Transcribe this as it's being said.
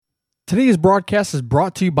Today's broadcast is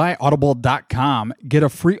brought to you by Audible.com. Get a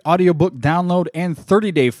free audiobook download and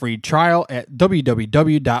 30-day free trial at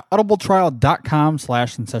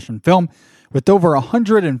www.audibletrial.com/InSessionFilm. With over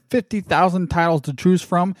 150,000 titles to choose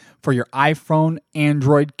from for your iPhone,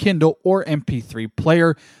 Android, Kindle, or MP3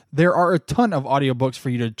 player, there are a ton of audiobooks for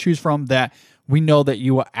you to choose from that we know that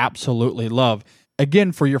you will absolutely love.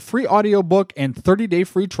 Again, for your free audiobook and 30-day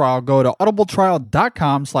free trial, go to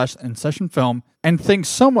audibletrial.com/InSessionFilm. And thanks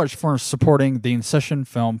so much for supporting the In Session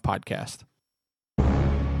Film podcast.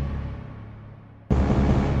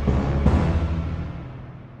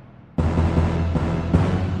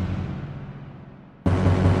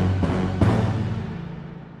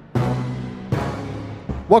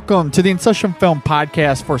 Welcome to the In Session Film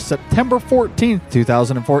podcast for September 14th,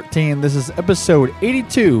 2014. This is episode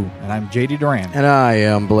 82, and I'm JD Duran. And I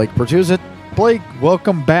am Blake Pertuzit. Blake,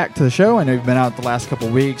 welcome back to the show. I know you've been out the last couple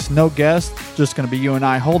of weeks. No guest, just going to be you and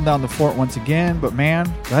I holding down the fort once again. But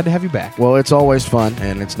man, glad to have you back. Well, it's always fun,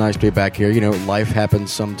 and it's nice to be back here. You know, life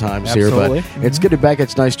happens sometimes Absolutely. here, but it's good to be back.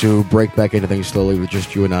 It's nice to break back into things slowly with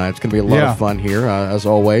just you and I. It's going to be a lot of fun here, as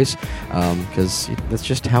always, because that's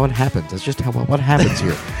just how it happens. That's just what happens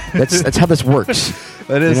here. That's how this works.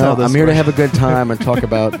 That is how this I'm here works. to have a good time and talk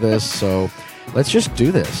about this, so let's just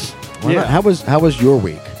do this. Why not? How was your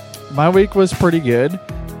week? My week was pretty good.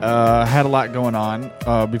 Had a lot going on.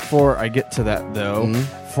 Before I get to that, though,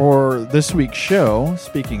 for this week's show,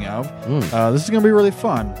 speaking of, this is going to be really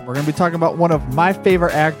fun. We're going to be talking about one of my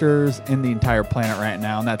favorite actors in the entire planet right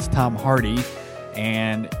now, and that's Tom Hardy.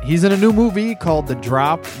 And he's in a new movie called The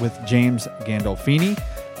Drop with James Gandolfini,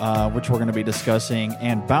 which we're going to be discussing.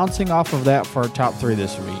 And bouncing off of that for our top three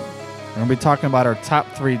this week, we're going to be talking about our top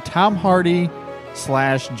three Tom Hardy /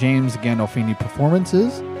 James Gandolfini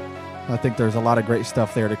performances. I think there's a lot of great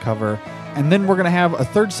stuff there to cover. And then we're going to have a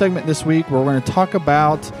third segment this week where we're going to talk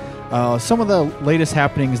about some of the latest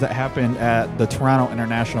happenings that happened at the Toronto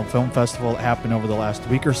International Film Festival that happened over the last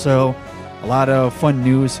week or so. A lot of fun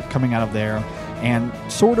news coming out of there. And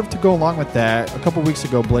sort of to go along with that, a couple weeks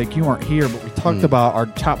ago, Blake, you weren't here, but we talked about our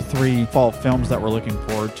top three fall films that we're looking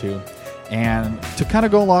forward to. And to kind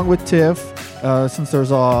of go along with TIFF, since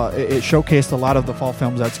there's it showcased a lot of the fall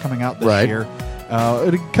films that's coming out this year.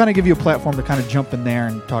 It'll kind of give you a platform to kind of jump in there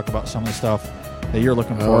and talk about some of the stuff that you're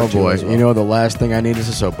looking forward to. Oh, boy. As well. You know, the last thing I need is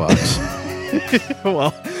a soapbox.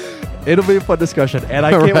 Well, it'll be a fun discussion, and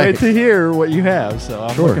I can't wait to hear what you have, so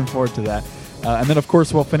I'm looking forward to that. And then, of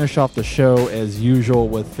course, we'll finish off the show as usual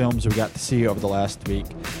with films we got to see over the last week.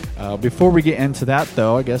 Before we get into that,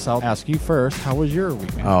 though, I guess I'll ask you first. How was your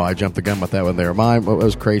week, man? Oh, I jumped the gun with that one there. Mine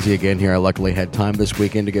was crazy again here. I luckily had time this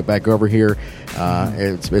weekend to get back over here.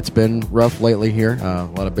 It's been rough lately here. A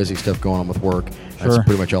lot of busy stuff going on with work. That's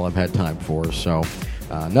pretty much all I've had time for. So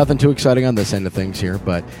nothing too exciting on this end of things here.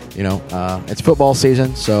 But, you know, it's football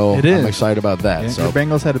season, so I'm excited about that. Yeah, so your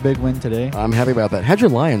Bengals had a big win today. I'm happy about that. How'd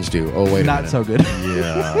your Lions do? Oh, wait a minute. Not so good.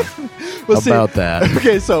 Yeah. Well, about that.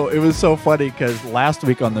 Okay, so it was so funny because last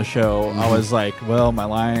week on the show, I was like, well, my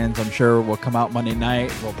Lions, I'm sure, will come out Monday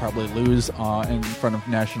night. We'll probably lose in front of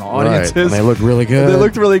national audiences. Right. And they looked really good. They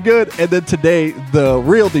looked really good. And then today, the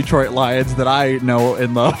real Detroit Lions that I know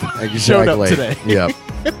and love showed up today. Yep.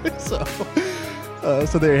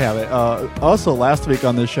 So there you have it. Also, last week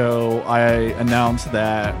on the show, I announced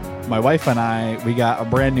that my wife and we got a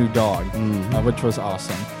brand new dog, which was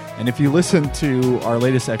awesome. And if you listen to our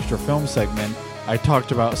latest extra film segment, I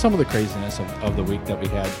talked about some of the craziness of the week that we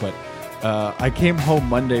had. But I came home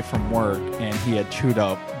Monday from work, and he had chewed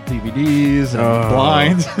up DVDs and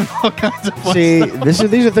blinds and all kinds of fun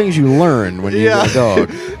stuff. These are things you learn when you get a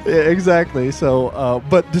dog. Yeah, exactly. So,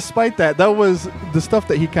 but despite that was the stuff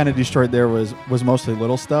that he kind of destroyed. There was mostly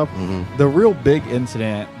little stuff. The real big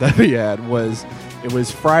incident that we had was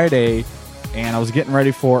Friday, and I was getting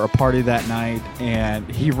ready for a party that night, and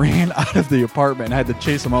he ran out of the apartment, and I had to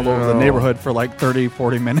chase him all over the neighborhood for like 30,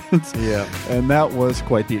 40 minutes. Yeah. And that was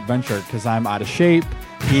quite the adventure because I'm out of shape.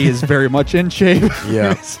 He is very much in shape.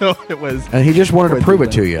 Yeah. So it was. And he just wanted to prove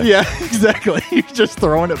it to you. Yeah, exactly. He's just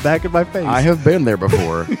throwing it back in my face. I have been there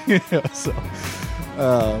before. Yeah, so.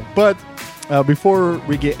 But before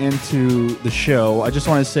we get into the show, I just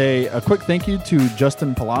want to say a quick thank you to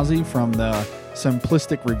Justin Palazzi from the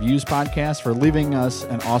Simplistic Reviews podcast for leaving us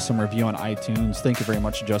an awesome review on iTunes. Thank you very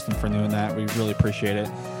much, Justin, for doing that. We really appreciate it.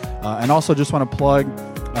 And also just want to plug,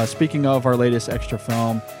 speaking of our latest extra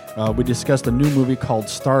film, we discussed a new movie called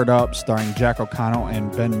Startup starring Jack O'Connell and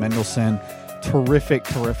Ben Mendelsohn. Terrific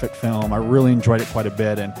film. I really enjoyed it quite a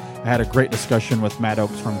bit, and I had a great discussion with Matt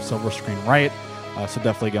Oakes from Silver Screen Riot, so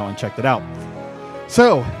definitely go and check that out.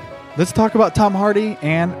 So, let's talk about Tom Hardy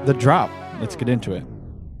and The Drop. Let's get into it.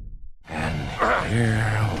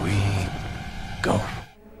 Here we go.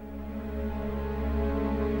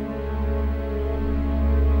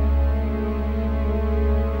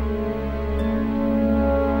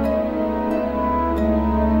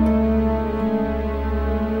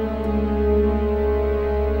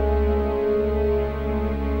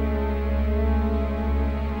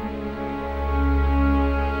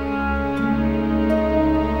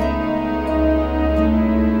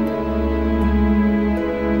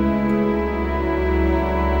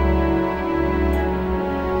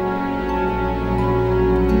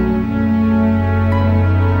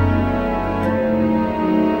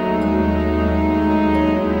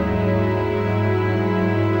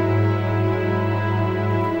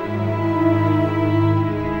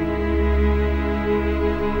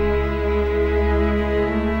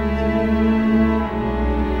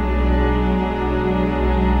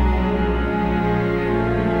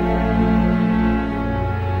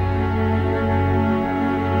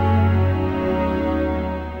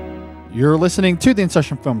 You're listening to the In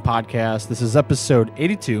Session Film Podcast. This is episode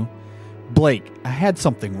 82. Blake, I had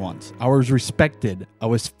something once. I was respected. I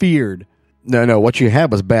was feared. No, what you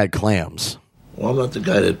had was bad clams. Well, I'm not the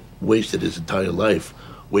guy that wasted his entire life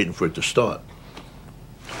waiting for it to start.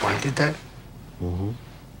 Why did that? Mm-hmm.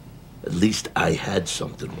 At least I had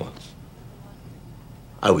something once.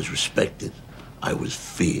 I was respected. I was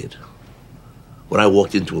feared. When I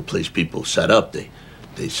walked into a place, people sat up.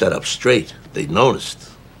 They sat up straight. They noticed.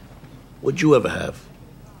 What'd you ever have?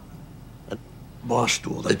 A bar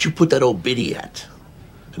stool that you put that old biddy at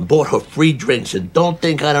and bought her free drinks, and don't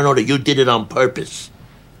think I don't know that you did it on purpose.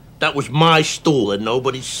 That was my stool, and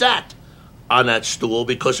nobody sat on that stool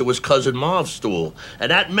because it was Cousin Marv's stool,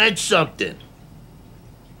 and that meant something.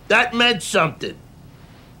 That meant something.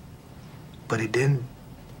 But he didn't.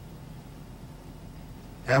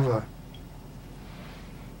 Ever.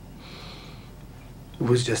 It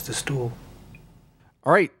was just a stool.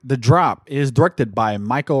 All right, The Drop is directed by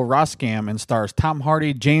Michael Roskam and stars Tom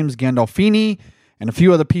Hardy, James Gandolfini, and a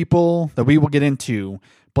few other people that we will get into.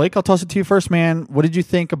 Blake, I'll toss it to you first, man. What did you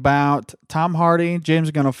think about Tom Hardy, James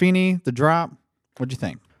Gandolfini, The Drop? What did you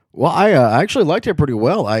think? Well, I actually liked it pretty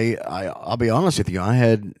well. I'll be honest with you. I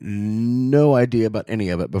had no idea about any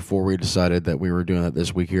of it before we decided that we were doing it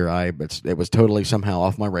this week here. It was totally somehow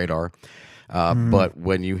off my radar. But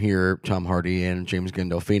when you hear Tom Hardy and James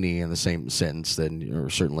Gandolfini in the same sentence, then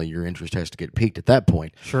certainly your interest has to get piqued at that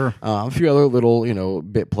point. Sure. A few other little,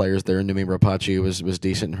 bit players there. Numi Rapace was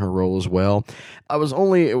decent in her role as well. I was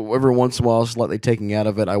only every once in a while slightly taking out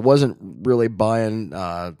of it. I wasn't really buying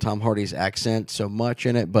Tom Hardy's accent so much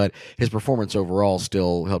in it, but his performance overall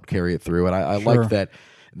still helped carry it through. And I Sure. liked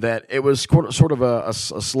that it was sort of a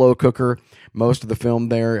slow cooker most of the film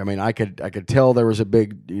there. I mean, I could tell there was a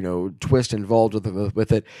big twist involved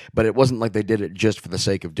with it, but it wasn't like they did it just for the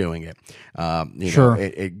sake of doing it. Sure.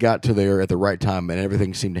 It got to there at the right time, and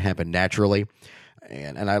everything seemed to happen naturally.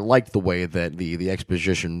 And I liked the way that the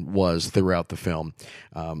exposition was throughout the film.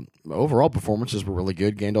 Overall performances were really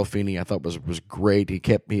good. Gandolfini I thought was great.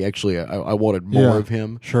 I wanted more of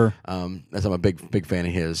him. Sure. As I'm a big fan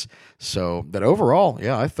of his. So that overall,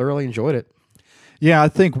 yeah, I thoroughly enjoyed it. Yeah, I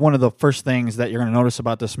think one of the first things that you're going to notice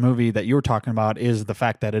about this movie that you were talking about is the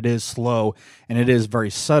fact that it is slow and it is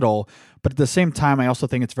very subtle. But at the same time, I also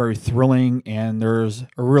think it's very thrilling, and there's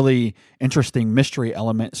a really interesting mystery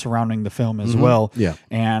element surrounding the film as well. Yeah.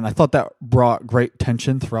 And I thought that brought great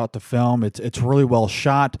tension throughout the film. It's really well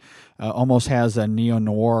shot, almost has a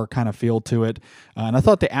neo-noir kind of feel to it. And I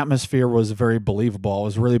thought the atmosphere was very believable. I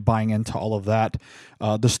was really buying into all of that.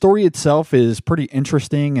 The story itself is pretty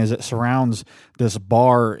interesting as it surrounds this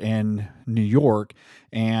bar in New York.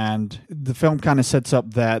 And the film kind of sets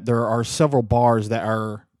up that there are several bars that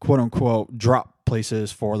are quote-unquote drop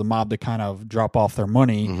places for the mob to kind of drop off their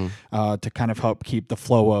money to kind of help keep the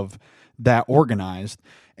flow of that organized.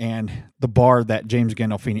 And the bar that James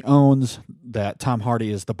Gandolfini owns, that Tom Hardy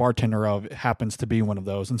is the bartender of, happens to be one of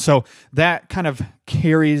those. And so that kind of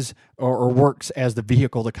carries or works as the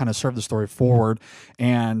vehicle to kind of serve the story forward.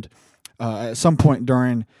 And at some point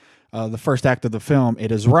during the first act of the film,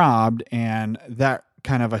 it is robbed, and that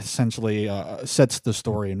kind of essentially sets the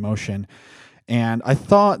story in motion. And I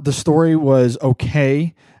thought the story was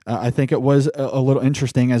okay. I think it was a little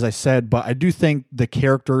interesting, as I said, but I do think the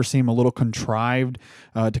characters seem a little contrived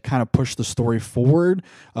to kind of push the story forward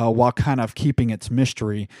while kind of keeping its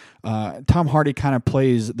mystery. Tom Hardy kind of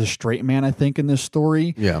plays the straight man, I think, in this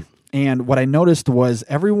story. Yeah. And what I noticed was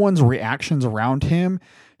everyone's reactions around him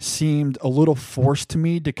seemed a little forced to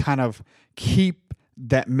me to kind of keep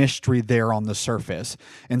that mystery there on the surface.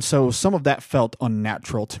 And so some of that felt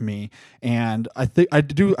unnatural to me. And I think I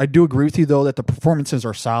do agree with you though that the performances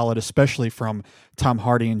are solid, especially from Tom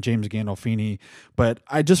Hardy and James Gandolfini. But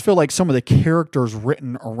I just feel like some of the characters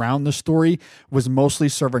written around the story was mostly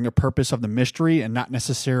serving a purpose of the mystery and not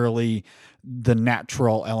necessarily the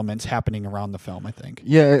natural elements happening around the film, I think.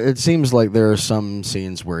 Yeah, it seems like there are some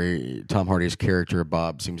scenes where Tom Hardy's character,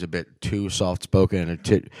 Bob, seems a bit too soft-spoken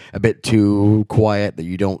and a bit too quiet that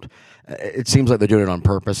you don't... It seems like they're doing it on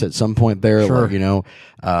purpose at some point there. Sure. Like, you know,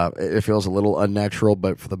 it feels a little unnatural,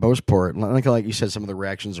 but for the most part, like you said, some of the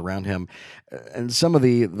reactions around him and some of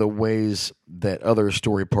the ways that other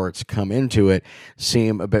story parts come into it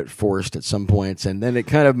seem a bit forced at some points, and then it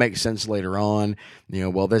kind of makes sense later on. You know,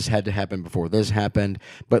 well, this had to happen before this happened,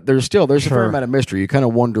 but there's a fair amount of mystery. You kind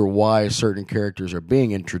of wonder why certain characters are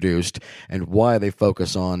being introduced and why they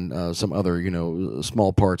focus on some other, you know,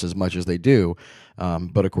 small parts as much as they do.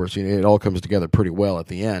 But of course, you know, it all comes together pretty well at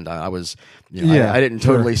the end. I was, you know, I didn't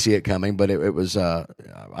totally see it coming, but it was. I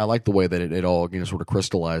like the way that it all, you know, sort of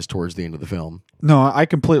crystallized towards the end of the film. No, I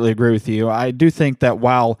completely agree with you. I do think that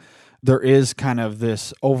while there is kind of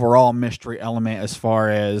this overall mystery element as far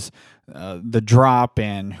as the drop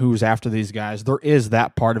and who's after these guys, there is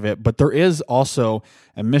that part of it, but there is also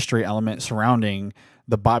a mystery element surrounding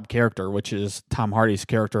the Bob character, which is Tom Hardy's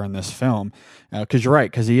character in this film. Because you're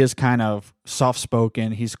right, because he is kind of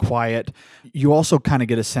soft-spoken, he's quiet. You also kind of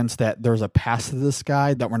get a sense that there's a past to this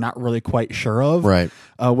guy that we're not really quite sure of, right?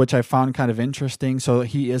 Which I found kind of interesting. So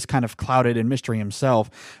he is kind of clouded in mystery himself.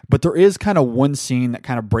 But there is kind of one scene that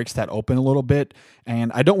kind of breaks that open a little bit.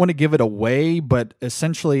 And I don't want to give it away, but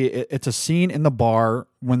essentially it's a scene in the bar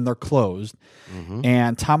when they're closed. Mm-hmm.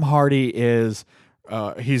 And Tom Hardy is...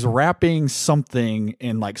 he's wrapping something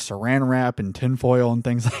in like saran wrap and tinfoil and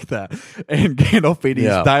things like that. And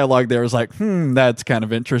Gandolfini's dialogue there is like, that's kind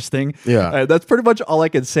of interesting. Yeah. That's pretty much all I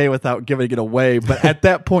can say without giving it away. But at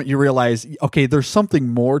that point, you realize, okay, there's something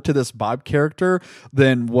more to this Bob character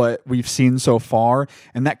than what we've seen so far.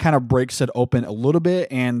 And that kind of breaks it open a little bit.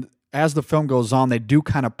 And as the film goes on, they do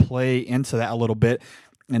kind of play into that a little bit.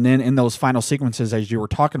 And then in those final sequences, as you were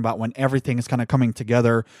talking about, when everything is kind of coming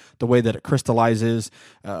together, the way that it crystallizes,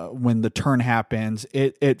 when the turn happens,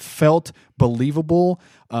 it felt believable.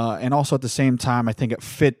 And also at the same time, I think it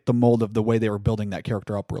fit the mold of the way they were building that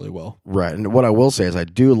character up really well. Right. And what I will say is I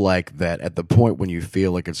do like that at the point when you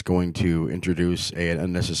feel like it's going to introduce an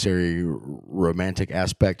unnecessary romantic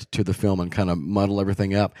aspect to the film and kind of muddle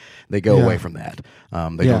everything up, they go away from that.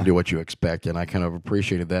 They don't do what you expect. And I kind of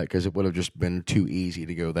appreciated that because it would have just been too easy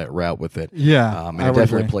to go that route with it. Yeah. And it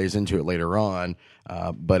definitely plays into it later on.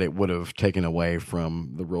 But it would have taken away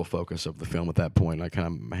from the real focus of the film at that point. I kind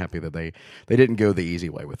of am happy that they didn't go the easy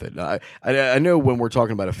way with it. I know when we're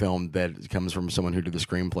talking about a film that comes from someone who did the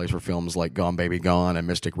screenplays for films like Gone Baby Gone and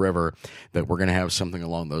Mystic River, that we're going to have something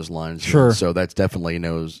along those lines. Sure. So that's definitely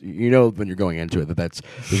when you're going into it there's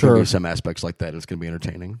going to be some aspects like that. It's going to be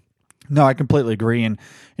entertaining. No, I completely agree. And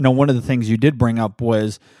one of the things you did bring up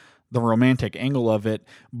was the romantic angle of it,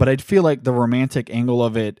 but I feel like the romantic angle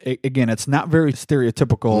of it, again, it's not very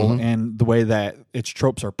stereotypical in the way that its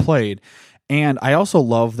tropes are played. And I also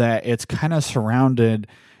love that it's kind of surrounded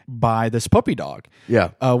by this puppy dog.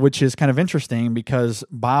 Yeah. Which is kind of interesting because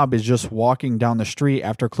Bob is just walking down the street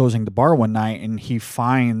after closing the bar one night and he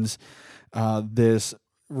finds this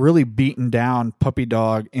really beaten down puppy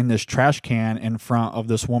dog in this trash can in front of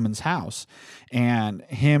this woman's house. And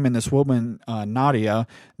him and this woman, Nadia,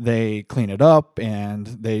 they clean it up and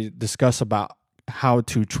they discuss about how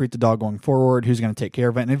to treat the dog going forward, who's going to take care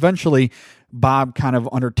of it. And eventually Bob kind of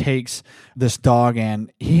undertakes this dog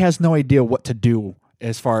and he has no idea what to do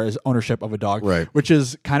as far as ownership of a dog, right? Which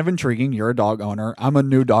is kind of intriguing. You're a dog owner. I'm a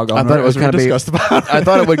new dog owner. I thought it was kind of I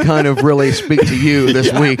thought it would kind of really speak to you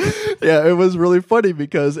this week. Yeah, it was really funny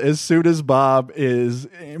because as soon as Bob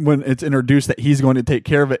when it's introduced that he's going to take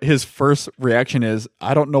care of it, his first reaction is,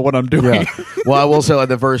 I don't know what I'm doing. Yeah. Well, I will say like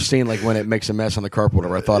the first scene, like when it makes a mess on the carpet,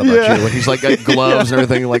 whatever, I thought about you. When he's like got gloves and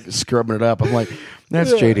everything, like scrubbing it up. I'm like,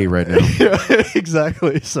 that's JD right now. Yeah,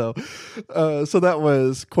 exactly. So that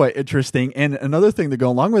was quite interesting. And another thing to go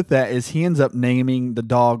along with that is he ends up naming the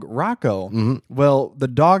dog Rocco. Mm-hmm. Well, the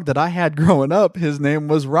dog that I had growing up, his name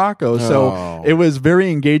was Rocco. So it was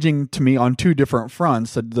very engaging to me on two different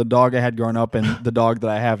fronts, the dog I had growing up and the dog that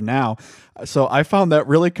I have now. So I found that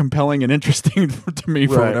really compelling and interesting to me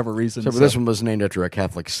for whatever reason. So this one was named after a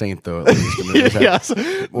Catholic saint, though, at least. I mean, yes.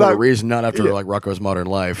 The reason, not after like Rocco's Modern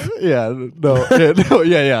Life. Yeah,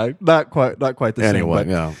 not quite the same. Anyway,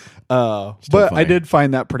 yeah. But funny. I did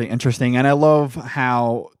find that pretty interesting, and I love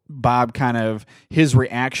how Bob his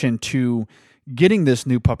reaction to getting this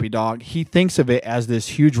new puppy dog, he thinks of it as this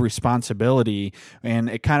huge responsibility, and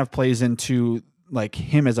it kind of plays into like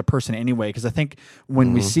him as a person anyway, because I think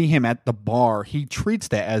when we see him at the bar, he treats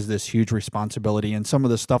that as this huge responsibility, and some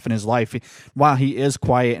of the stuff in his life, while he is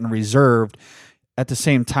quiet and reserved, at the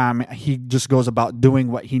same time, he just goes about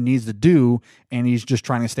doing what he needs to do, and he's just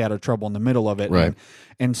trying to stay out of trouble in the middle of it. Right.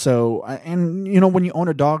 And so, and you know, when you own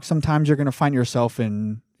a dog, sometimes you're going to find yourself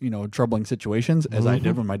in, you know, troubling situations, as I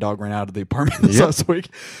did when my dog ran out of the apartment this last week.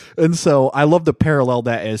 And so I love the parallel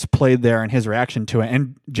that is played there and his reaction to it.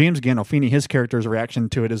 And James Gandolfini, his character's reaction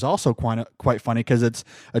to it is also quite funny, because it's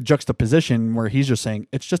a juxtaposition where he's just saying,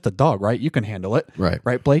 it's just a dog, right? You can handle it. Right.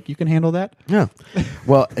 Right, Blake? You can handle that? Yeah.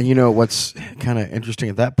 Well, and you know what's kind of interesting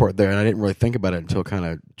at that part there, and I didn't really think about it until kind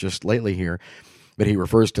of just lately here, but he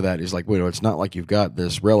refers to that. He's like, well, it's not like you've got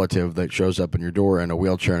this relative that shows up in your door in a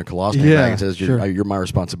wheelchair and a colostomy bag and says, you're my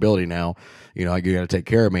responsibility now. You know, you got to take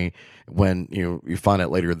care of me. When, you know, you find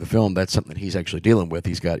out later in the film, that's something he's actually dealing with.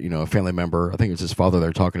 He's got, you know, a family member, I think it's his father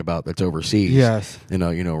they're talking about, that's overseas. Yes. In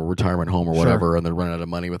a, you know, retirement home or whatever, and they're running out of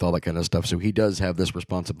money with all that kind of stuff. So he does have this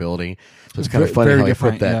responsibility. So it's kind of funny how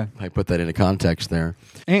I put that into context there.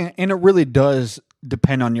 And it really does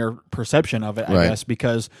depend on your perception of it, I guess,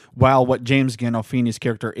 because while what James Gandolfini's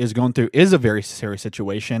character is going through is a very serious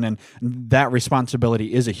situation, and that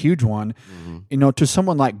responsibility is a huge one, you know, to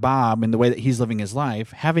someone like Bob, in the way that he's living his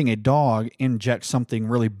life, having a dog inject something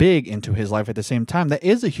really big into his life at the same time, that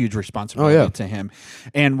is a huge responsibility to him.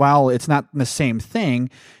 And while it's not the same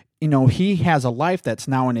thing, you know, he has a life that's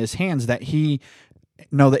now in his hands that he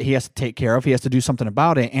that he has to take care of. He has to do something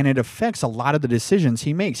about it, and it affects a lot of the decisions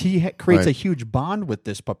he makes. He creates a huge bond with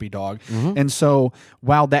this puppy dog, and so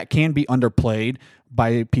while that can be underplayed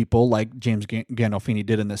by people like James Gandolfini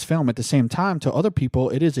did in this film, at the same time, to other people,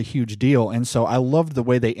 it is a huge deal. And so I loved the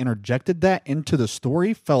way they interjected that into the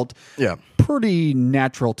story. Felt pretty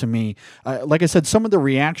natural to me. Like I said, some of the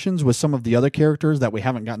reactions with some of the other characters that we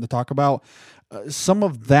haven't gotten to talk about, some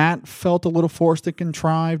of that felt a little forced and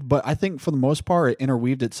contrived, but I think for the most part, it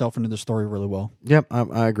interweaved itself into the story really well. Yep,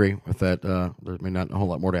 I agree with that. There's not a whole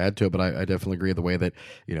lot more to add to it, but I definitely agree with the way that,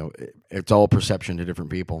 you know, it's all perception to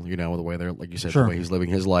different people, you know, the way they're, like you said, the way he's living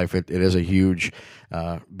his life. It is a huge,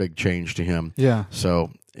 big change to him. Yeah. So,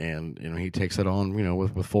 and, you know, he takes it on, you know,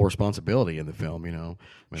 with full responsibility in the film, you know.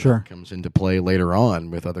 It comes into play later on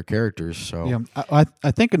with other characters. So yeah,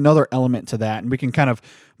 I think another element to that, and we can kind of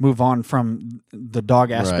move on from the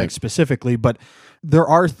dog aspect specifically, but there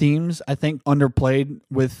are themes, I think, underplayed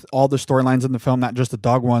with all the storylines in the film, not just the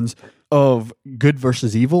dog ones, of good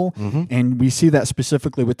versus evil. And we see that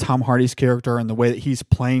specifically with Tom Hardy's character and the way that he's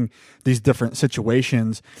playing these different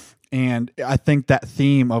situations. And I think that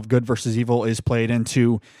theme of good versus evil is played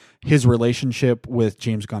into his relationship with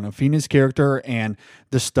James Gandolfini's character and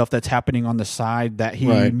the stuff that's happening on the side that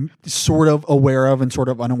he's sort of aware of and sort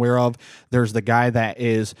of unaware of. There's the guy that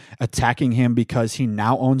is attacking him because he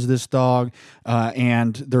now owns this dog.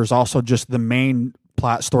 And there's also just the main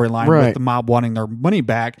plot storyline with the mob wanting their money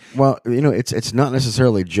back. Well, you know, it's not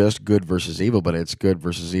necessarily just good versus evil, but it's good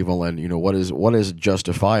versus evil, and you know, what is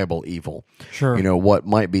justifiable evil. Sure. You know, what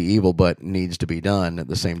might be evil but needs to be done at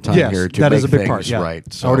the same time here to that make is a big things part. Yeah.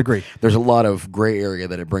 right. So I would agree. There's a lot of gray area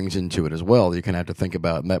that it brings into it as well that you kind of have to think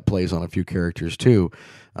about, and that plays on a few characters too.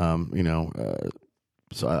 You know,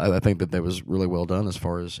 so I think that was really well done as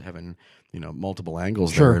far as having, you know, multiple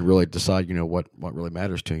angles there and really decide, you know, what really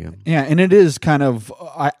matters to you. Yeah, and it is kind of,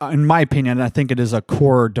 in my opinion, I think it is a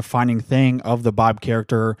core defining thing of the Bob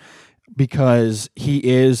character, because he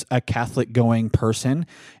is a Catholic going person.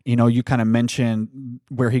 You know, you kind of mentioned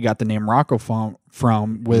where he got the name Rocco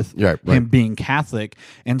from with him being Catholic.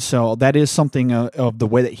 And so that is something of the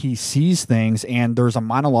way that he sees things. And there's a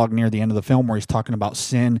monologue near the end of the film where he's talking about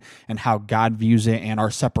sin and how God views it and our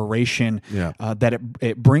separation that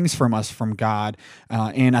it brings from us from God.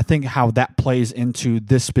 And I think how that plays into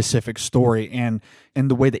this specific story and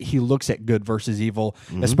the way that he looks at good versus evil,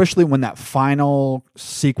 especially when that final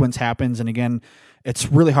sequence happens. And again,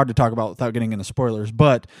 it's really hard to talk about without getting into spoilers,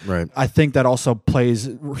 but I think that also plays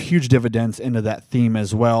huge dividends into that theme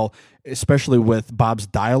as well, especially with Bob's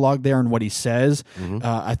dialogue there and what he says.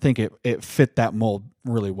 I think it fit that mold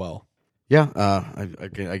really well. Yeah,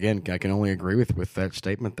 I can only agree with that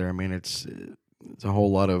statement there. I mean, it's a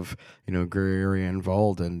whole lot of, you know, gray area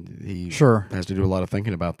involved, and he has to do a lot of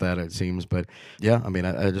thinking about that, it seems. But yeah, I mean,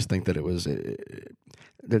 I just think that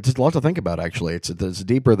there's just a lot to think about, actually. It's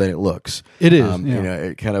deeper than it looks. It is. You know,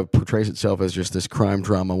 it kind of portrays itself as just this crime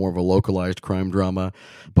drama, more of a localized crime drama,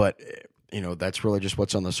 but that's really just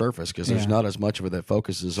what's on the surface, because there's Yeah. not as much of it that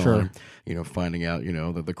focuses Sure. on, finding out,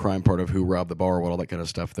 the crime part of who robbed the bar, all that kind of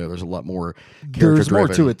stuff there. There's a lot more There's more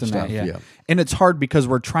to character-driven it than stuff. that, yeah. And it's hard because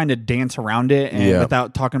we're trying to dance around it and Yeah.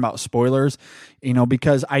 without talking about spoilers,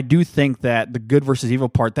 because I do think that the good versus evil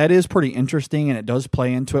part, that is pretty interesting and it does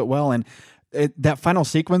play into it well. And that final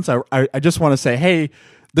sequence, I just want to say, hey,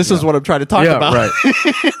 this is what I'm trying to talk about. Right.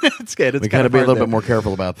 It's good. It's We kind got to of be a hard little there. bit more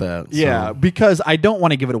careful about that. Yeah, So. because I don't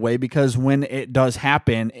want to give it away, because when it does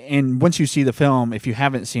happen, and once you see the film, if you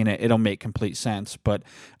haven't seen it, it'll make complete sense. But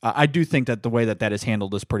I do think that the way that is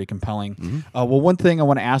handled is pretty compelling. Mm-hmm. Well, one thing I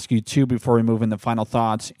want to ask you, too, before we move into final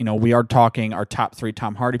thoughts, we are talking our top 3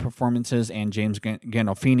 Tom Hardy performances and James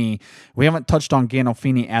Gandolfini. We haven't touched on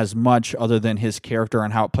Gandolfini as much other than his character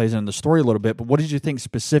and how it plays into the story a little bit, but what did you think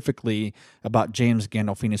specifically about James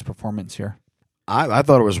Gandolfini's performance here? I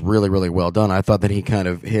thought it was really, really well done. I thought that he kind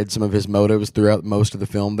of hid some of his motives throughout most of the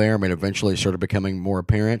film there. I mean, eventually it started becoming more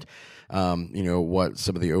apparent, what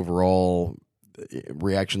some of the overall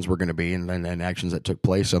reactions were going to be and actions that took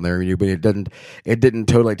place on there. But it didn't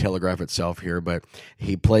totally telegraph itself here, but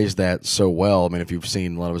he plays that so well. I mean, if you've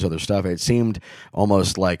seen a lot of his other stuff, it seemed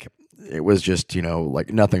almost like it was just,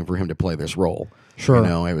 like nothing for him to play this role. Sure.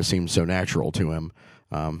 It seemed so natural to him.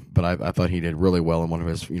 But I thought he did really well in one of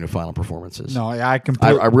his final performances. No, I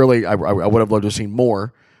completely... I would have loved to have seen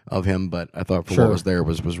more of him, but I thought for Sure. what was there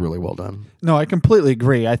was really well done. No, I completely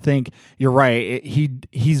agree. I think you're right.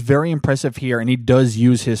 He's very impressive here, and he does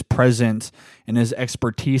use his presence and his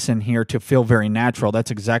expertise in here to feel very natural.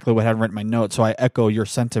 That's exactly what I had written in my notes, so I echo your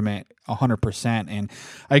sentiment 100%. And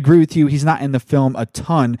I agree with you. He's not in the film a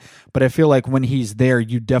ton, but I feel like when he's there,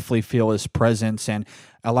 you definitely feel his presence, and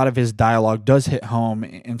a lot of his dialogue does hit home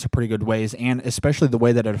in some pretty good ways, and especially the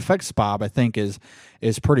way that it affects Bob, I think is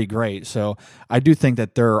pretty great. So I do think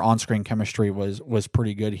that their on-screen chemistry was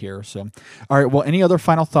pretty good here. So, all right. Well, any other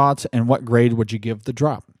final thoughts, and what grade would you give The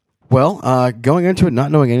Drop? Well, going into it,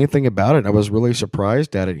 not knowing anything about it, I was really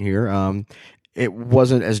surprised at it here. It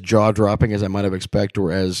wasn't as jaw-dropping as I might have expected,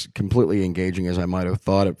 or as completely engaging as I might have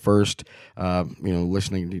thought at first.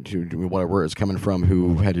 Listening to whatever it's coming from,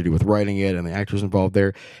 who had to do with writing it, and the actors involved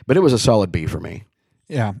there. But it was a solid B for me.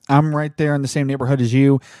 Yeah, I'm right there in the same neighborhood as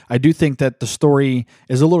you. I do think that the story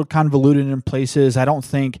is a little convoluted in places. I don't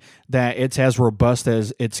think that it's as robust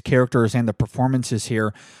as its characters and the performances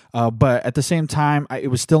here. But at the same time, it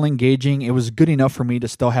was still engaging. It was good enough for me to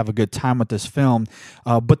still have a good time with this film.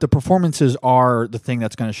 But the performances are the thing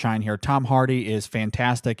that's going to shine here. Tom Hardy is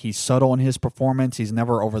fantastic. He's subtle in his performance. He's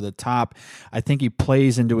never over the top. I think he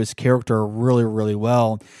plays into his character really, really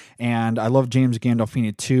well. And I love James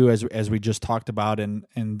Gandolfini too, as we just talked about, and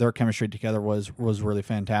their chemistry together was really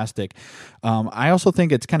fantastic. I also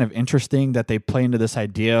think it's kind of interesting that they play into this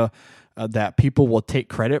idea that people will take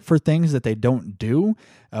credit for things that they don't do,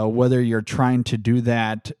 whether you're trying to do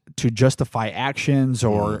that to justify actions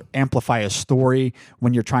or amplify a story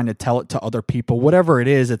when you're trying to tell it to other people. Whatever it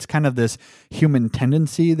is, it's kind of this human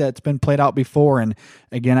tendency that's been played out before. And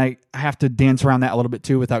again, I have to dance around that a little bit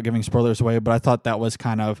too without giving spoilers away, but I thought that was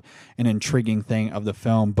kind of an intriguing thing of the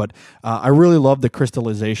film. But I really love the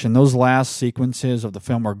crystallization. Those last sequences of the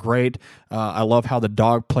film are great. I love how the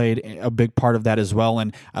dog played a big part of that as well.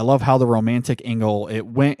 And I love how the romantic angle, it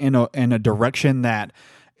went in a direction that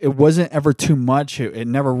it wasn't ever too much. It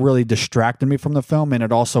never really distracted me from the film, and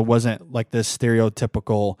it also wasn't like this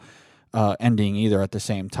stereotypical ending either at the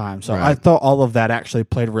same time. So Right. I thought all of that actually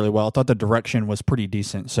played really well. I thought the direction was pretty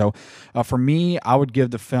decent. So for me, I would give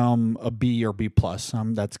the film a B or B plus.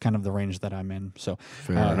 That's kind of the range that I'm in. So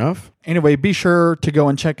Fair enough. Anyway, be sure to go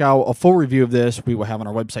and check out a full review of this. We will have on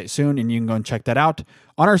our website soon, and you can go and check that out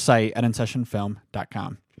on our site at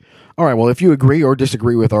InSessionFilm.com. All right, well, if you agree or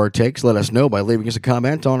disagree with our takes, let us know by leaving us a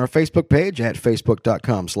comment on our Facebook page at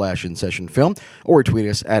facebook.com/InSessionFilm, or tweet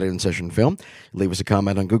us at InSessionFilm. Leave us a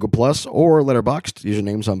comment on Google Plus or Letterboxd.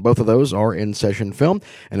 Usernames on both of those are InSessionFilm.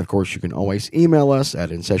 And, of course, you can always email us at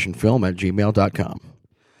InSessionFilm@gmail.com.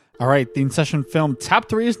 All right, the In Session Film Top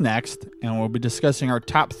 3 is next, and we'll be discussing our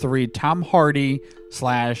top 3 Tom Hardy /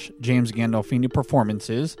 James Gandolfini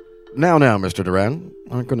performances. Now, Mr. Duran,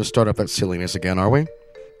 aren't going to start up that silliness again, are we?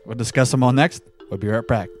 We'll discuss them all next. We'll be right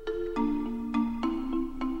back.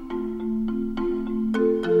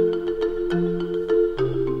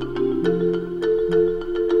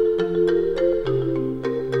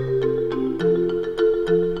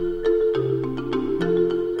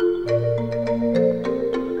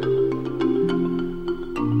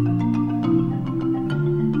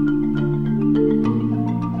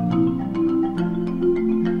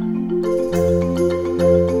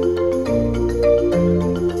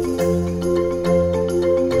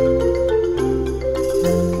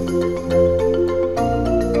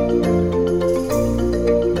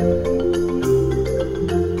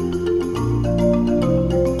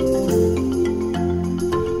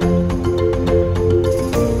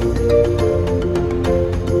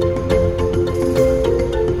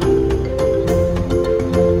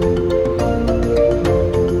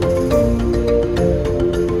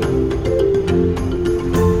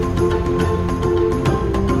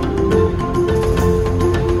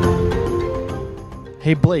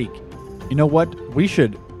 Hey, Blake, you know what? We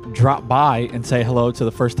should drop by and say hello to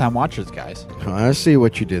the first-time watchers, guys. I see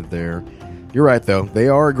what you did there. You're right, though. They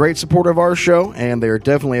are a great supporter of our show, and they are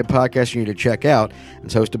definitely a podcast you need to check out.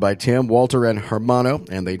 It's hosted by Tim, Walter, and Hermano,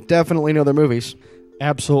 and they definitely know their movies.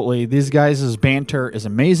 Absolutely. These guys' banter is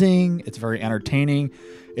amazing. It's very entertaining.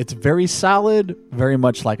 It's very solid, very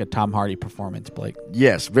much like a Tom Hardy performance, Blake.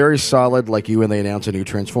 Yes, very solid, like you when they announce a new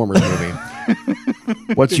Transformers movie.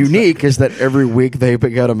 What's unique is that every week they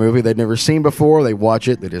pick out a movie they've never seen before, they watch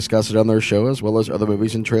it, they discuss it on their show, as well as other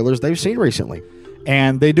movies and trailers they've seen recently.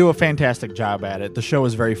 And they do a fantastic job at it. The show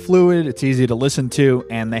is very fluid, it's easy to listen to,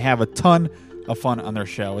 and they have a ton of fun on their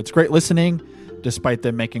show. It's great listening, despite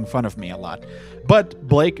them making fun of me a lot. But,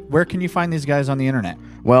 Blake, where can you find these guys on the internet?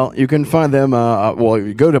 Well, you can find them,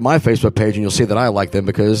 you go to my Facebook page and you'll see that I like them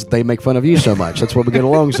because they make fun of you so much. That's why we get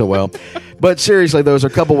along so well. But seriously, those are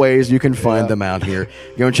a couple ways you can find them out here.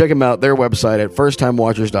 Go and check them out, their website at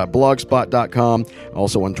firsttimewatchers.blogspot.com.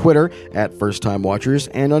 Also on Twitter at firsttimewatchers.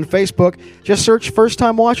 And on Facebook, just search First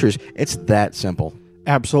Time Watchers. It's that simple.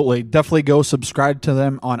 Absolutely. Definitely go subscribe to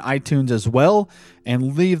them on iTunes as well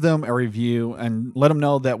and leave them a review and let them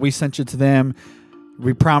know that we sent you to them.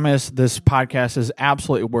 We promise this podcast is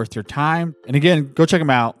absolutely worth your time. And again, go check them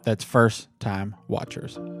out. That's First Time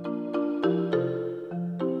Watchers.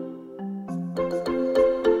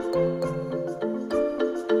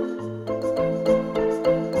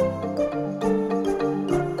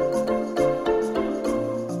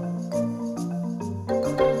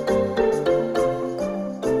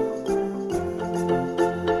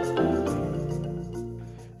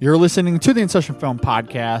 You're listening to the In Session Film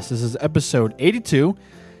Podcast. This is episode 82,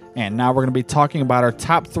 and now we're going to be talking about our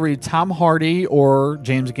top 3 Tom Hardy or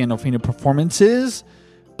James Gandolfini performances.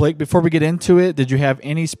 Blake, before we get into it, did you have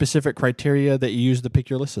any specific criteria that you used to pick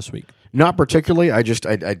your list this week? Not particularly. I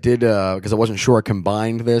did because I wasn't sure I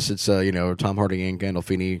combined this. It's Tom Hardy and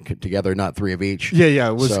Gandolfini together, not 3 of each. Yeah.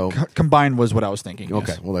 It was combined was what I was thinking.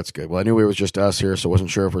 Okay, yes. well that's good. Well, I knew it was just us here, so I wasn't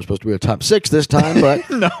sure if we're supposed to be a top 6 this time. But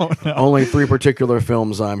No. Only 3 particular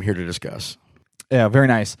films I'm here to discuss. Yeah, very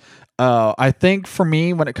nice. I think for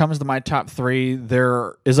me, when it comes to my top 3,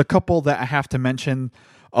 there is a couple that I have to mention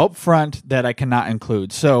up front that I cannot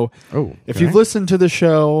include. So if you've listened to the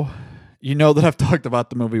show, you know that I've talked about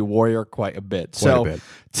the movie Warrior quite a bit.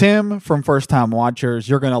 Tim from First Time Watchers,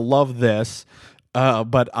 you're going to love this,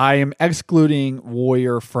 but I am excluding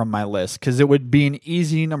Warrior from my list because it would be an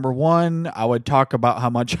easy number 1. I would talk about how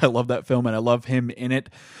much I love that film and I love him in it.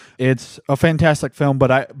 It's a fantastic film,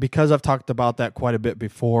 but because I've talked about that quite a bit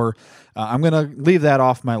before, I'm going to leave that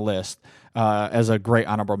off my list as a great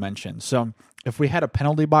honorable mention. So if we had a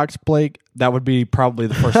penalty box, Blake, that would be probably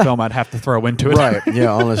the first film I'd have to throw into it. Right,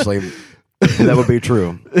 yeah, honestly, that would be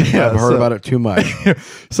true. Yeah, I've heard about it too much.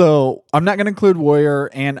 So I'm not going to include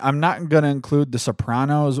Warrior, and I'm not going to include The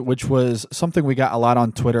Sopranos, which was something we got a lot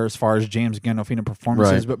on Twitter as far as James Gandolfini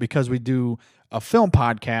performances, Right. But because we do a film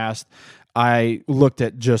podcast, I looked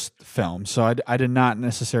at just film. So I did not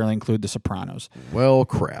necessarily include The Sopranos. Well,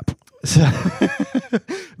 crap. So,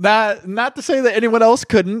 not to say that anyone else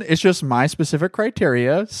couldn't. It's just my specific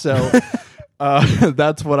criteria. So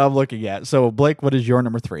that's what I'm looking at. So Blake, what is your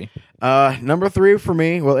number 3? Number 3 for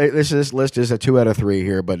me. Well, this list is a 2 out of 3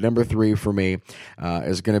 here, but number 3 for me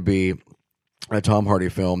is going to be a Tom Hardy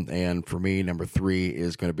film, and for me, number 3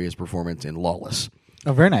 is going to be his performance in Lawless.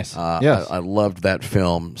 Oh, very nice. Yes. I loved that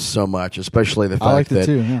film so much, especially the fact I liked that it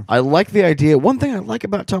too, yeah. I like the idea. One thing I like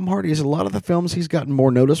about Tom Hardy is a lot of the films he's gotten more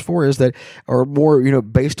notice for is that are more,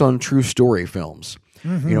 based on true story films.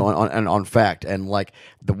 Mm-hmm. On fact, and like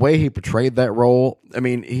the way he portrayed that role. I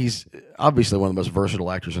mean, he's obviously one of the most versatile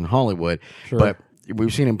actors in Hollywood, Sure. but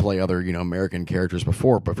we've seen him play other, American characters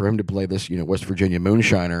before. But for him to play this, West Virginia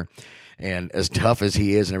moonshiner, and as tough as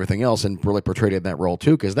he is and everything else, and really portrayed it in that role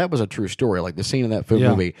too, because that was a true story. Like the scene in that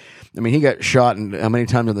movie, I mean, he got shot and how many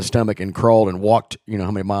times in the stomach and crawled and walked, how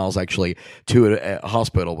many miles actually to a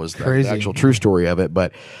hospital was Crazy. The actual true story of it.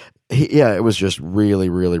 But it was just really,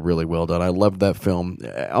 really, really well done. I loved that film.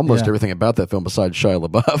 Almost everything about that film besides Shia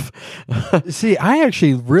LaBeouf. See, I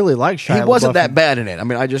actually really like Shia LaBeouf. He wasn't that bad in it. I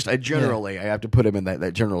mean, I generally I have to put him in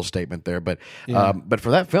that general statement there. But but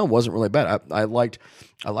for that film, wasn't really bad. I liked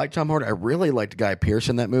Tom Hardy. I really liked Guy Pearce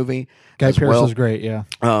in that movie. Guy Pearce was great, yeah.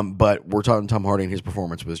 But we're talking Tom Hardy, and his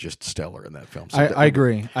performance was just stellar in that film. So I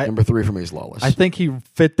agree. Number 3 for me is Lawless. I think he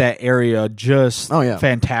fit that area just yeah.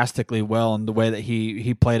 fantastically well in the way that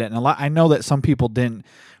he played it. And I know that some people didn't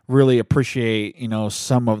really appreciate,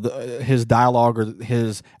 some of his dialogue or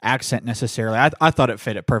his accent necessarily. I thought it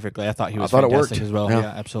fit it perfectly. I thought he was fantastic as well. Yeah,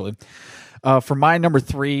 absolutely. For my number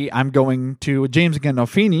 3, I'm going to a James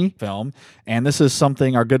Gandolfini film, and this is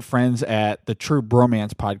something our good friends at the True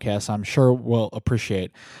Bromance podcast, I'm sure, will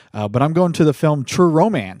appreciate. But I'm going to the film True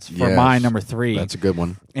Romance for my number 3. That's a good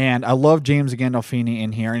one. And I love James Gandolfini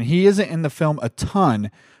in here, and he isn't in the film a ton,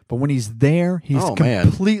 but when he's there, he's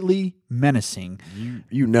completely menacing.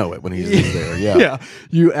 You know it when he's there, yeah. Yeah,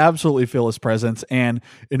 you absolutely feel his presence. And,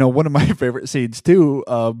 one of my favorite scenes, too,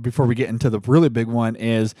 before we get into the really big one,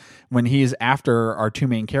 is when he's after our 2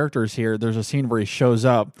 main characters here, there's a scene where he shows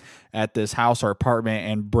up at this house or apartment,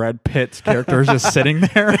 and Brad Pitt's character is just sitting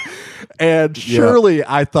there. And surely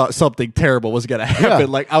I thought something terrible was going to happen.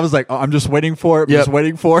 Yeah. I was like, oh, I'm just waiting for it. I'm just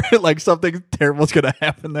waiting for it. Like something terrible is going to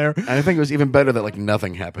happen there. And I think it was even better that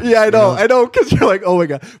nothing happened. Yeah, I know, because you're like, oh my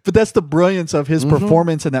God. But that's the brilliance of his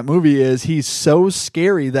performance in that movie, is he's so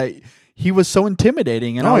scary that he was so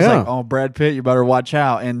intimidating, and I was like, "Oh, Brad Pitt, you better watch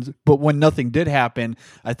out." But when nothing did happen,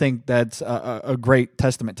 I think that's a great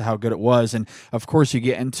testament to how good it was. And of course, you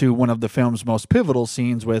get into one of the film's most pivotal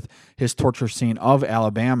scenes with his torture scene of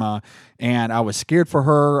Alabama, and I was scared for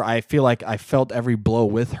her. I feel like I felt every blow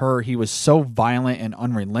with her. He was so violent and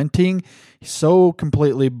unrelenting, so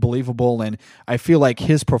completely believable, and I feel like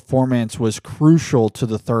his performance was crucial to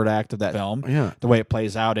the third act of that film. Yeah, the way it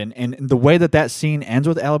plays out, and the way that scene ends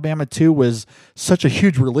with Alabama too was such a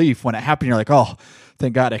huge relief when it happened. You're like, oh,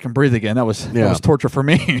 thank God I can breathe again. That was torture for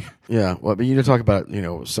me. Yeah, well, but you talk about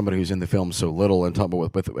somebody who's in the film so little, and talk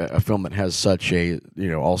about with a film that has such a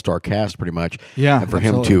all-star cast pretty much. Yeah, and for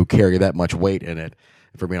him to carry that much weight in it,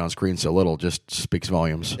 for being on screen so little, just speaks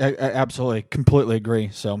volumes. I absolutely, completely agree.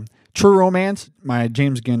 So, True Romance, my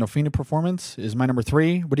James Gandolfini performance, is my number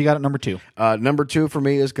 3. What do you got at number 2? Number 2 for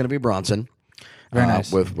me is going to be Bronson. Very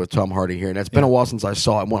nice. With Tom Hardy here. And it's been a while since I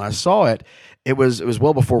saw it. And when I saw it, it was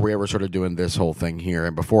well before we ever started doing this whole thing here,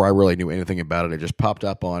 and before I really knew anything about it. It just popped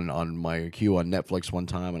up on my queue on Netflix one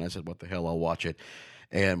time, and I said, what the hell, I'll watch it.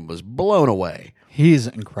 And was blown away. He's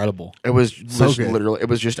incredible. It was so literally, it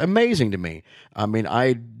was just amazing to me. I mean,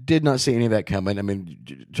 I did not see any of that coming. I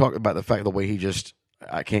mean, talk about the fact the way he just,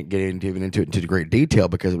 I can't get even into it into great detail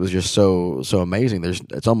because it was just so amazing.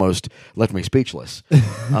 It's almost left me speechless,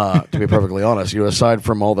 to be perfectly honest. Aside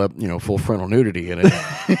from all the full frontal nudity in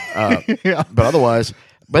it, but otherwise,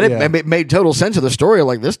 it made total sense of the story.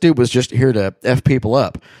 Like, this dude was just here to F people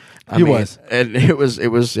up. He was, and it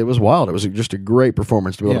was wild. It was just a great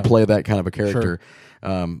performance to be able to play that kind of a character.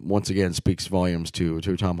 Sure. Once again, speaks volumes to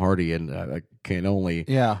Tom Hardy, and I can only,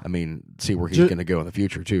 see where he's going to go in the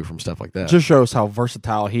future too from stuff like that. Just shows how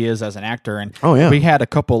versatile he is as an actor. And we had a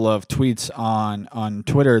couple of tweets on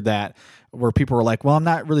Twitter where people were like, well, I'm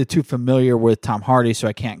not really too familiar with Tom Hardy, so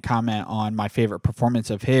I can't comment on my favorite performance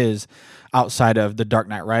of his outside of The Dark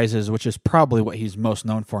Knight Rises, which is probably what he's most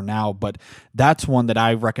known for now. But that's one that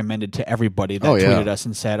I recommended to everybody that tweeted us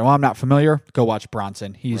and said, I'm not familiar. Go watch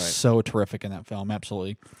Bronson. He's so terrific in that film.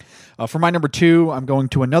 Absolutely. For my number 2, I'm going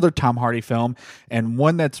to another Tom Hardy film, and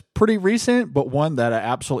one that's pretty recent, but one that I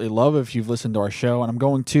absolutely love if you've listened to our show. And I'm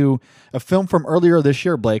going to a film from earlier this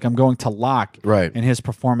year, Blake. I'm going to Locke and his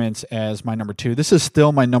performance as my number 2. This is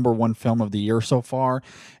still my number 1 film of the year so far,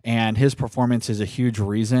 and his performance is a huge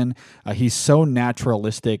reason. He's so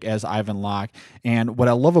naturalistic as Ivan Locke, and what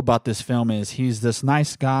I love about this film is he's this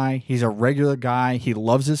nice guy. He's a regular guy. He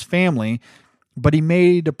loves his family, but he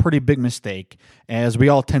made a pretty big mistake, as we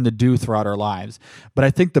all tend to do throughout our lives. But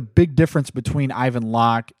I think the big difference between Ivan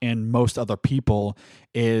Locke and most other people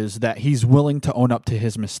is that he's willing to own up to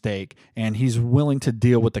his mistake, and he's willing to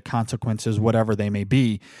deal with the consequences, whatever they may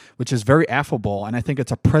be, which is very affable. And I think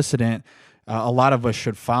it's a precedent a lot of us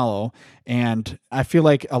should follow. And I feel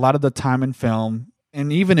like a lot of the time in film,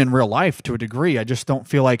 and even in real life to a degree, I just don't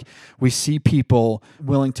feel like we see people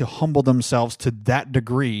willing to humble themselves to that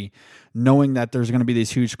degree, knowing that there's going to be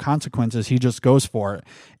these huge consequences. He just goes for it,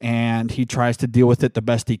 and he tries to deal with it the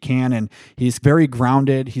best he can, and he's very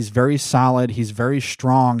grounded, he's very solid, he's very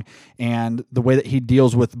strong, and the way that he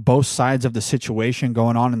deals with both sides of the situation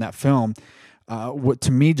going on in that film, what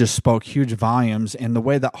to me just spoke huge volumes, and the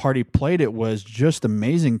way that Hardy played it was just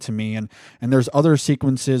amazing to me. And there's other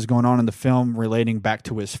sequences going on in the film relating back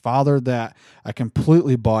to his father that I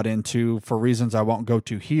completely bought into for reasons I won't go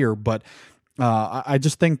to here. But I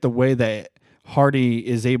just think the way that Hardy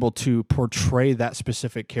is able to portray that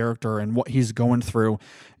specific character and what he's going through,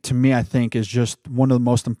 to me, I think is just one of the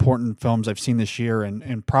most important films I've seen this year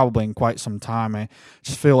and probably in quite some time. I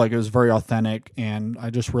just feel like it was very authentic, and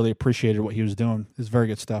I just really appreciated what he was doing. It's very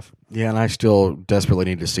good stuff. Yeah, and I still desperately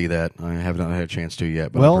need to see that. I have not had a chance to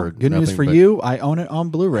yet. But well, I've heard good news for you. I own it on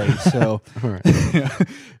Blu-ray. So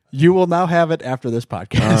You will now have it after this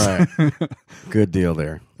podcast. All right. Good deal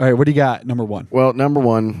there. All right, what do you got? Number one. Well, number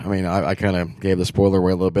one, I mean, I kind of gave the spoiler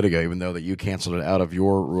away a little bit ago, even though that you canceled it out of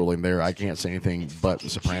your ruling there. I can't say anything but The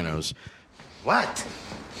Sopranos. What?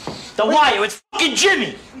 The Wire, it's fucking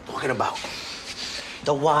Jimmy. What are you talking about?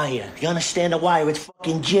 The Wire. You understand The Wire? It's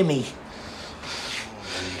fucking Jimmy.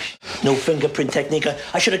 No fingerprint technique.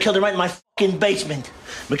 I should have killed him right in my fucking basement.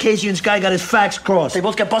 Marchese and Sky got his facts crossed. They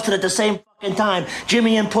both got busted at the same fucking time.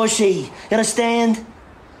 Jimmy and Pussy. You understand?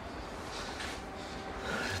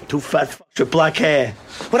 Two fat fucks with black hair.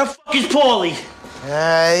 Where the fuck is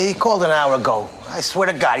Paulie? He called an hour ago. I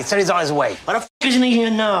swear to God, he said he's on his way. Why the fuck isn't he here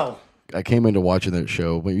now? I came into watching that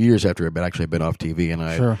show years after it had actually been off TV, and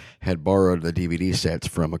I had borrowed the DVD sets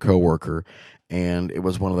from a coworker, and it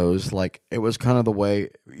was one of those, like, it was kind of the way,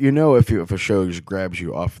 if a show just grabs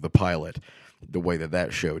you off the pilot, the way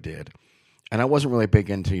that show did. And I wasn't really big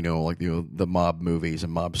into, the mob movies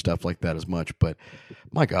and mob stuff like that as much, but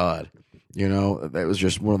my God, that was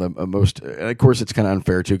just one of the most, and of course it's kind of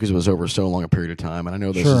unfair too, because it was over so long a period of time, and I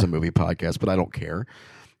know this is a movie podcast, but I don't care.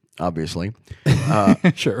 Obviously,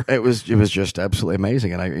 Sure. It was just absolutely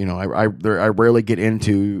amazing, and I rarely get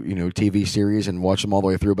into TV series and watch them all the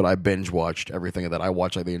way through, but I binge watched everything of that. I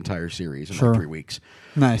watched like the entire series in like 3 weeks.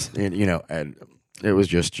 Nice. And and it was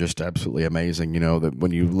just absolutely amazing. That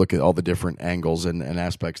when you look at all the different angles and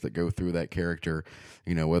aspects that go through that character,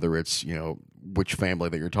 whether it's which family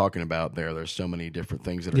that you're talking about there's so many different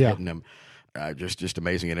things that are hitting them. Just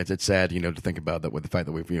amazing, and it's sad, to think about that with the fact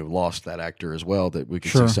that we've lost that actor as well. That we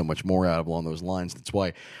could see so much more out of along those lines. That's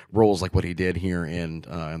why roles like what he did here in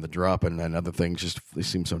The Drop and other things just they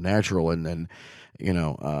seem so natural. And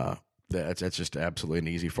that's just absolutely an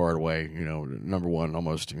easy far away. Number one,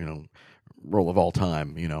 almost role of all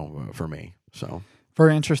time. For me, so.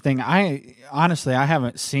 Very interesting. I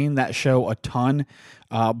haven't seen that show a ton,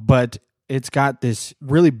 but it's got this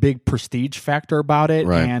really big prestige factor about it,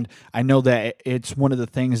 and I know that it's one of the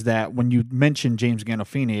things that when you mention James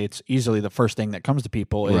Gandolfini, it's easily the first thing that comes to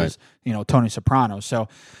people is Tony Soprano. So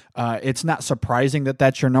it's not surprising that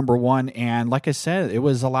that's your number one. And like I said, it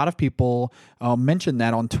was a lot of people mentioned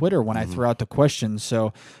that on Twitter when I threw out the questions.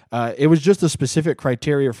 So it was just a specific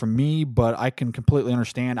criteria for me, but I can completely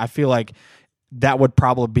understand. I feel like that would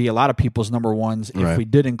probably be a lot of people's number ones if we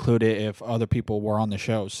did include it, if other people were on the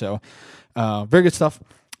show. So very good stuff.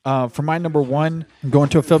 For my number one, I'm going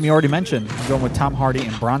to a film you already mentioned. I'm going with Tom Hardy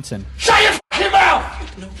and Bronson. Shut your fucking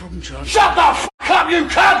mouth! No problem, John. Shut the fuck up, you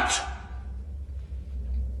cunt!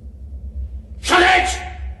 Shut it!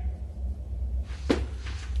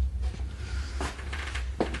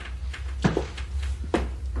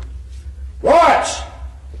 What?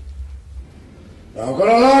 I've got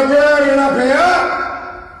a librarian up here,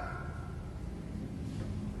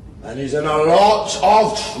 and he's in a lot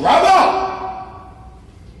of trouble.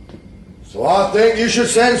 So I think you should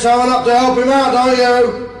send someone up to help him out, don't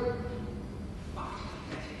you?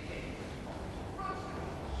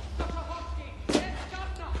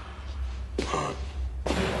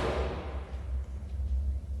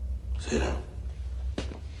 Sit down.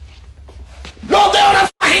 Roll down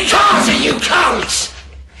the fucking cars, you cunts!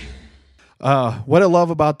 What I love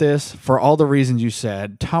about this, for all the reasons you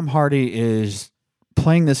said, Tom Hardy is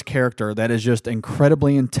playing this character that is just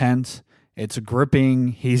incredibly intense. It's gripping.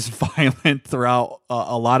 He's violent throughout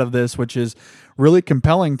a lot of this, which is really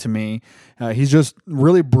compelling to me. He's just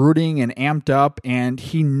really brooding and amped up, and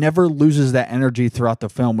he never loses that energy throughout the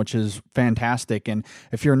film, which is fantastic. And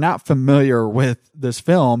if you're not familiar with this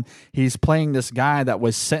film, he's playing this guy that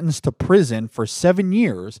was sentenced to prison for 7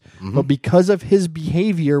 years, but because of his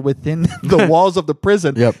behavior within the walls of the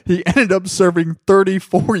prison, he ended up serving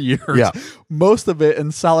 34 years, most of it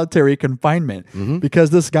in solitary confinement, because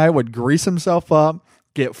this guy would grease himself up,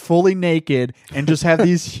 get fully naked, and just have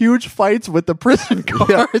these huge fights with the prison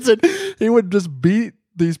guards. And he would just beat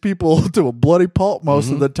these people to a bloody pulp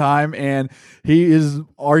most of the time. And he is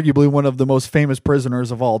arguably one of the most famous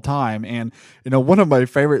prisoners of all time. And, one of my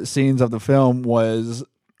favorite scenes of the film was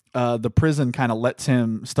the prison kind of lets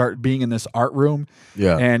him start being in this art room.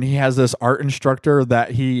 And he has this art instructor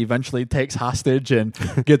that he eventually takes hostage and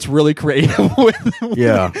gets really creative with.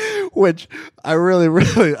 Which I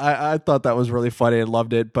really, I thought that was really funny. I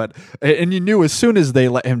loved it. And you knew as soon as they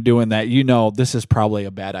let him doing that, this is probably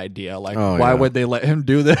a bad idea. Like, why would they let him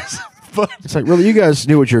do this? But it's like, really, you guys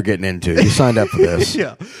knew what you were getting into. You signed up for this.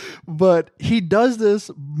 But he does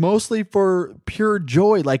this mostly for pure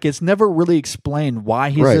joy. Like, it's never really explained why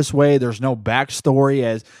he's this way. There's no backstory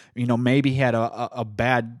as, maybe he had a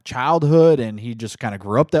bad childhood and he just kind of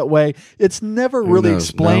grew up that way. It's never really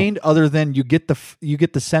explained other than you get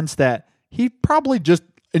the sense that he probably just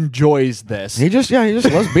enjoys this. He just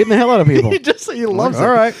loves beating the hell out of people. he loves it. All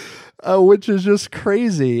right. Which is just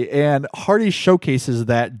crazy. And Hardy showcases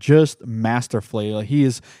that just masterfully. Like, he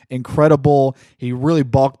is incredible. He really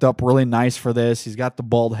bulked up really nice for this. He's got the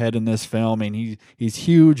bald head in this film, and he's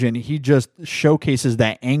huge, and he just showcases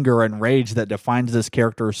that anger and rage that defines this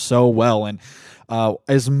character so well. And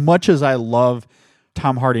as much as I love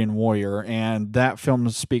Tom Hardy in Warrior, and that film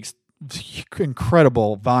speaks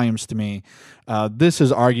incredible volumes to me, this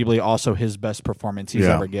is arguably also his best performance he's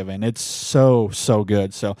ever given. It's so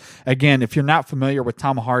good. So again, if you're not familiar with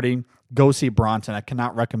Tom Hardy, go see Bronson. I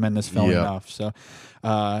cannot recommend this film enough. So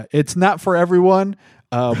it's not for everyone,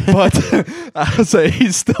 but I would say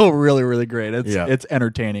he's still really, really great. It's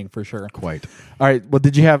entertaining for sure. Quite. All right. Well,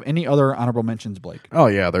 did you have any other honorable mentions, Blake? Oh,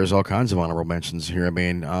 yeah. There's all kinds of honorable mentions here. I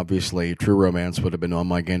mean, obviously, True Romance would have been on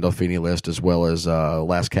my Gandolfini list, as well as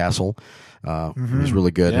Last Castle. It was really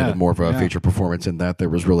good. Had more of a feature performance in that.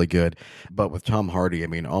 Was really good. But with Tom Hardy, I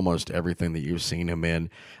mean, almost everything that you've seen him in,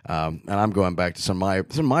 and I'm going back to some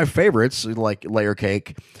of my favorites, like Layer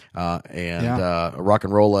Cake and Rock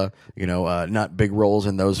and Rolla. Not big roles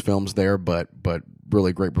in those films there, but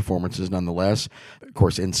really great performances nonetheless. Of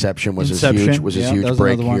course, Inception was his huge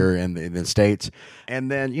break here in the States. And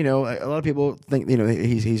then, a lot of people think,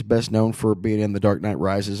 he's best known for being in The Dark Knight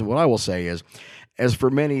Rises. And what I will say is, as for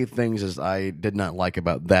many things as I did not like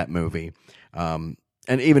about that movie, and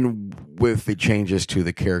even with the changes to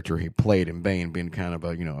the character he played in Bane, being kind of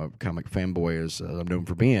a comic fanboy as I'm known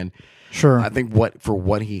for being, sure. I think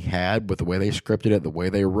what he had with the way they scripted it, the way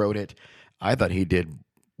they wrote it, I thought he did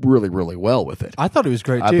really, really well with it. I thought he was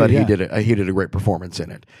great too. I thought he did a great performance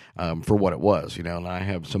in it for what it was. And I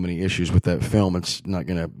have so many issues with that film. It's not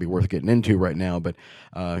going to be worth getting into right now. But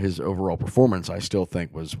his overall performance, I still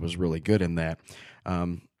think was really good in that.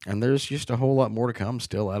 And there's just a whole lot more to come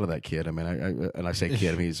still out of that kid. I mean, I say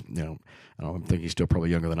kid. I mean, he's I don't think he's still probably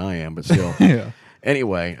younger than I am, but still.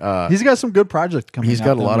 Anyway, he's got some good projects coming. He's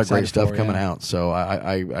got a lot of great stuff coming out. So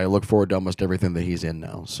I look forward to almost everything that he's in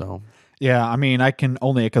now. So. Yeah, I mean, I can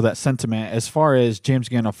only echo that sentiment. As far as James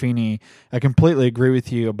Gandolfini, I completely agree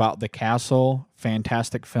with you about The Castle.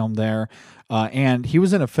 Fantastic film there. And he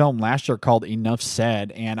was in a film last year called Enough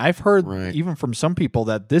Said, and I've heard even from some people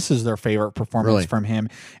that this is their favorite performance from him.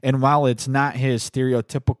 And while it's not his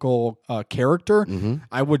stereotypical character,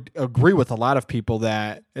 I would agree with a lot of people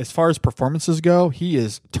that as far as performances go, he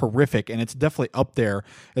is terrific, and it's definitely up there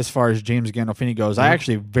as far as James Gandolfini goes. I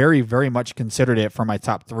actually very, very much considered it for my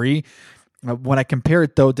top 3. When I compare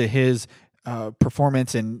it, though, to his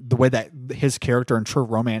performance and the way that his character in True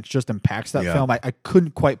Romance just impacts that film, I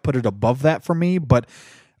couldn't quite put it above that for me, but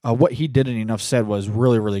what he did in Enough Said was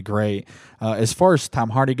really, really great. As far as Tom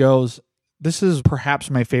Hardy goes, this is perhaps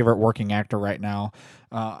my favorite working actor right now.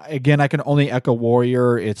 Again, I can only echo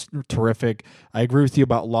Warrior. It's terrific. I agree with you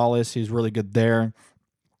about Lawless. He's really good there.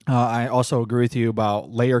 I also agree with you about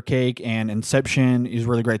Layer Cake and Inception. He's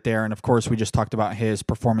really great there. And, of course, we just talked about his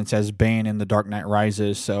performance as Bane in The Dark Knight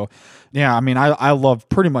Rises. So, yeah, I mean, I love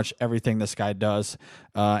pretty much everything this guy does.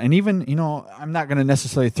 And even, I'm not going to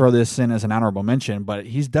necessarily throw this in as an honorable mention, but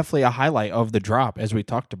he's definitely a highlight of The Drop, as we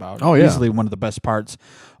talked about. Oh, yeah. Easily one of the best parts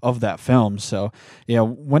of that film. So, yeah,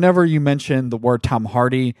 whenever you mention the word Tom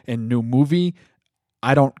Hardy in new movie,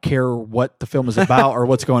 I don't care what the film is about or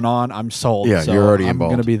what's going on. I'm sold. Yeah, so you're already I'm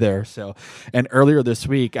involved. going to be there. So, and earlier this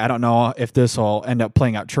week, I don't know if this will end up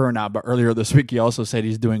playing out true or not, but earlier this week, he also said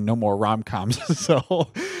he's doing no more rom-coms. So,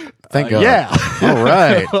 thank God. Yeah. All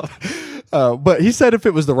right. But he said if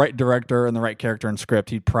it was the right director and the right character and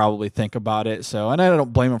script, he'd probably think about it. So, and I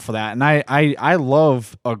don't blame him for that. And I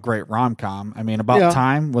love a great rom-com. I mean, About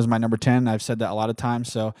Time was my number 10. I've said that a lot of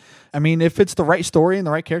times. So, I mean, if it's the right story and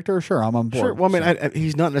the right character, sure, I'm on board. Sure. Well, I mean,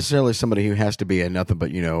 he's not necessarily somebody who has to be in nothing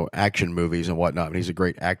but, action movies and whatnot. But he's a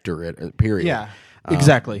great actor at period. Yeah.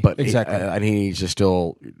 Exactly. But exactly. And he needs to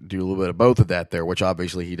still do a little bit of both of that there, which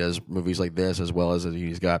obviously he does movies like this, as well as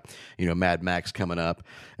he's got, Mad Max coming up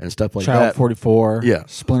and stuff like Child that. 44. Yeah.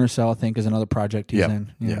 Splinter Cell, I think, is another project he's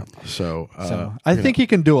in. Yeah. So I think he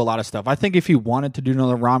can do a lot of stuff. I think if he wanted to do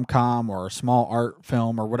another rom-com or a small art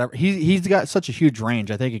film or whatever, he's got such a huge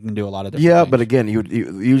range. I think he can do a lot of different things. But again,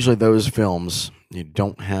 usually those films, you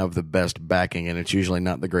don't have the best backing, and it's usually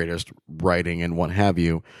not the greatest writing and what have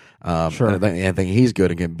you. Sure. And I think he's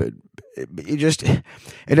good again, but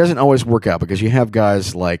it doesn't always work out because you have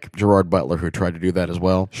guys like Gerard Butler who tried to do that as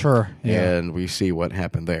well. Sure. Yeah. And we see what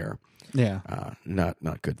happened there. Yeah.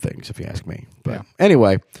 Not good things, if you ask me. But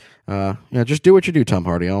anyway, just do what you do, Tom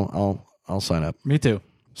Hardy. I'll sign up. Me too.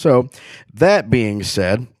 So that being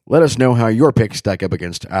said, Let us know how your picks stack up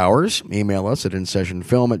against ours. Email us at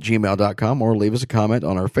InSessionFilm@gmail.com or leave us a comment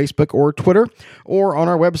on our Facebook or Twitter or on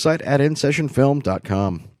our website at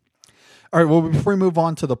InSessionFilm.com. All right, well, before we move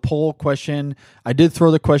on to the poll question, I did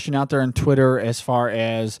throw the question out there on Twitter as far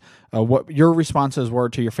as what your responses were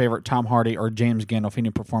to your favorite Tom Hardy or James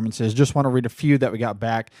Gandolfini performances. Just want to read a few that we got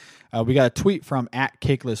back. We got a tweet from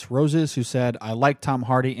 @CakelessRoses who said, I like Tom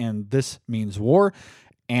Hardy in This Means War,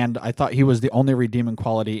 and I thought he was the only redeeming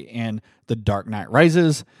quality in The Dark Knight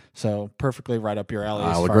Rises. So perfectly right up your alley.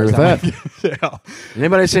 I'll agree with that. Yeah.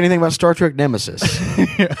 Anybody say anything about Star Trek Nemesis?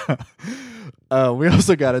 Yeah. We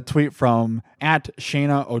also got a tweet from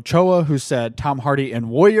 @Shayna Ochoa who said Tom Hardy and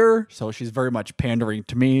Warrior. So she's very much pandering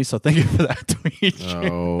to me. So thank you for that tweet.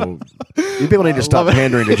 Oh, you people need to stop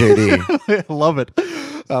pandering to JD. I love it.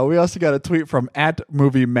 We also got a tweet from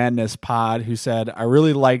 @MovieMadnessPod who said, I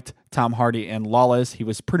really liked Tom Hardy in Lawless. He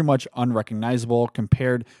was pretty much unrecognizable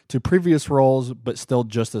compared to previous roles, but still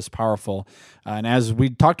just as powerful. And as we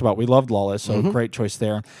talked about, we loved Lawless, so great choice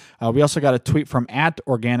there. We also got a tweet from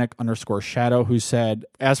 @Organic_Shadow who said,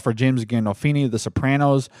 as for James Gandolfini, The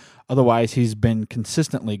Sopranos, otherwise he's been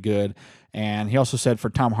consistently good. And he also said for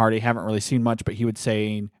Tom Hardy, haven't really seen much, but he would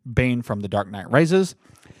say Bane from The Dark Knight Rises.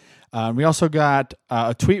 We also got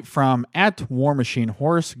a tweet from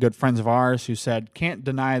 @WarMachineHorse, good friends of ours, who said, can't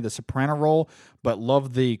deny the soprano role, but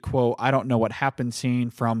love the, quote, I don't know what happened scene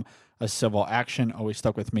from A Civil Action. Always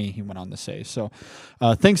stuck with me, he went on to say. So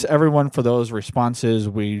thanks, everyone, for those responses.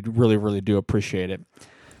 We really, really do appreciate it.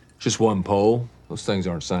 Just one poll. Those things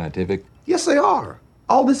aren't scientific. Yes, they are.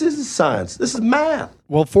 All this is science. This is math.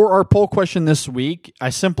 Well, for our poll question this week, I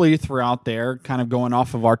simply threw out there, kind of going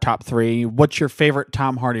off of our top three, what's your favorite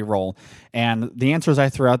Tom Hardy role? And the answers I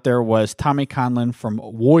threw out there was Tommy Conlon from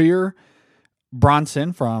Warrior,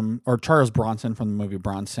 Charles Bronson from the movie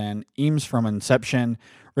Bronson, Eames from Inception,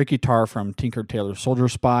 Ricky Tarr from Tinker Tailor Soldier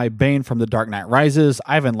Spy, Bane from The Dark Knight Rises,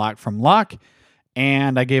 Ivan Locke from Locke,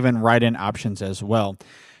 and I gave in write-in options as well.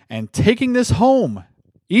 And taking this home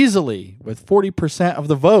easily with 40% of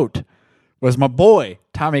the vote was my boy,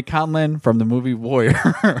 Tommy Conlon from the movie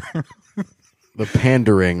Warrior. The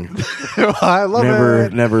pandering I love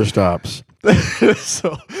it. Never stops.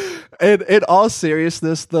 So, in all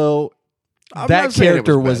seriousness, though, that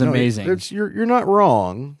character was amazing. You're not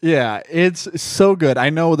wrong. Yeah, it's so good.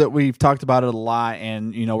 I know that we've talked about it a lot,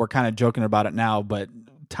 and we're kind of joking about it now, but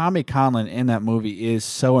Tommy Conlon in that movie is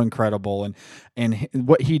so incredible, and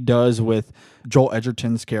what he does with Joel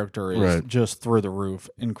Edgerton's character is just through the roof,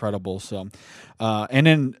 incredible. So, and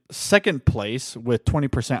in second place with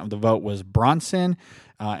 20% of the vote was Bronson,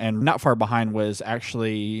 and not far behind was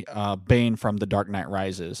actually Bane from The Dark Knight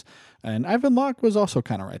Rises. And Ivan Locke was also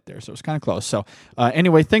kind of right there, so it was kind of close. So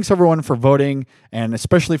anyway, thanks everyone for voting, and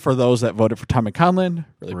especially for those that voted for Tommy Conlon.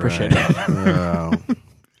 Really appreciate it.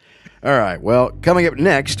 All right, well, coming up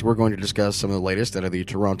next, we're going to discuss some of the latest out of the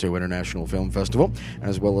Toronto International Film Festival,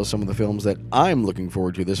 as well as some of the films that I'm looking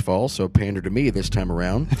forward to this fall, so pander to me this time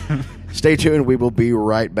around. Stay tuned, we will be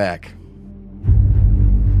right back.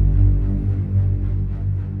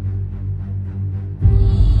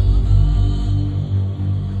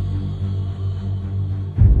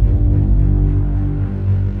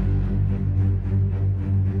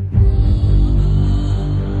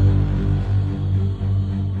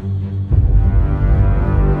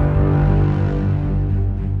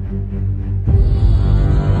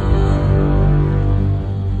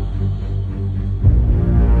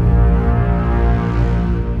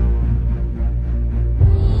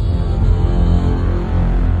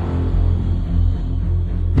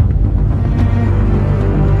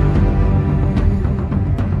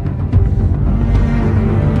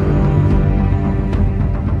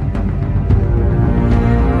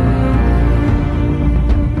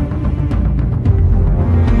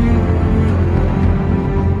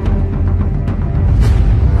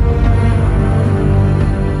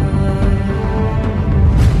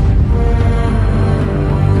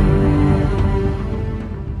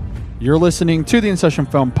 You're listening to the In Session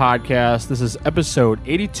Film Podcast. This is episode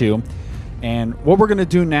 82. And what we're going to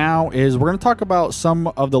do now is we're going to talk about some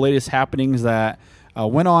of the latest happenings that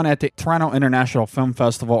went on at the Toronto International Film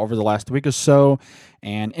Festival over the last week or so.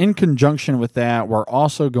 And in conjunction with that, we're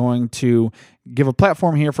also going to give a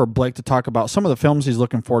platform here for Blake to talk about some of the films he's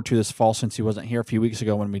looking forward to this fall, since he wasn't here a few weeks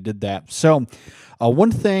ago when we did that. So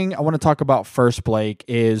one thing I want to talk about first, Blake,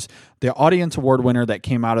 is the Audience Award winner that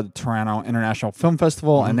came out of the Toronto International Film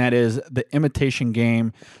Festival, and that is The Imitation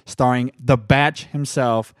Game, starring The Batch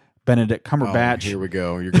himself, Benedict Cumberbatch. Oh, here we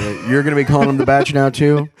go. You're gonna be calling him The Batch now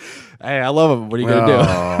too? Hey, I love him. What are you going to do?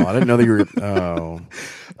 Oh, I didn't know that you were... Oh.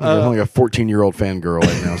 I'm like a 14-year-old fangirl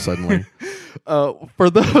right now suddenly. For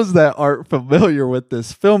those that aren't familiar with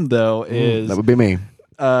this film, though, is that would be me.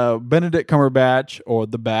 Benedict Cumberbatch, or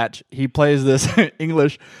the Batch. He plays this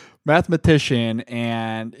English mathematician,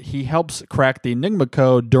 and he helps crack the Enigma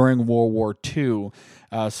code during World War II.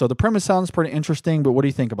 So the premise sounds pretty interesting, but what do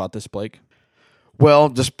you think about this, Blake? Well,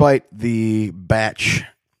 despite the batch,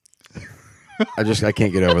 I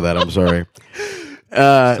can't get over that. I'm sorry.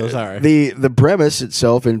 So sorry. The premise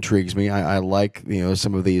itself intrigues me. I like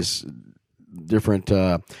some of these different.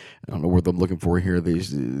 I don't know what I'm looking for here.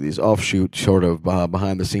 These offshoot sort of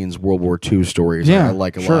behind the scenes World War II stories. Yeah, I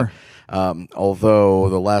like a lot. Although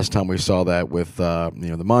the last time we saw that with the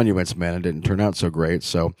Monuments Men, it didn't turn out so great.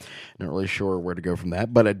 So not really sure where to go from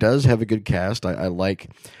that. But it does have a good cast. I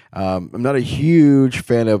like. I'm not a huge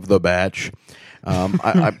fan of The Batch.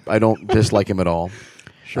 I don't dislike him at all.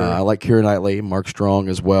 Sure. I like Keira Knightley, Mark Strong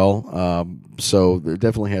as well. So it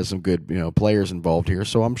definitely has some good players involved here.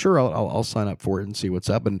 So I'm sure I'll sign up for it and see what's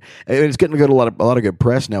up. And it's getting a lot of good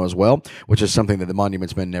press now as well, which is something that the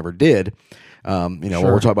Monuments Men never did. Sure. When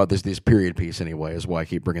we're talking about this period piece anyway, is why I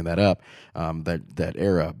keep bringing that up. That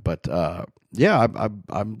era, but. Yeah,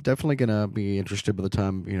 I'm definitely gonna be interested by the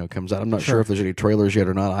time comes out. I'm not sure if there's any trailers yet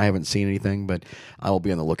or not. I haven't seen anything, but I will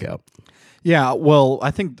be on the lookout. Yeah, well,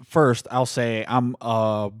 I think first I'll say I'm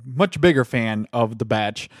a much bigger fan of The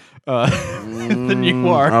Batch than you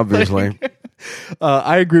are. Obviously.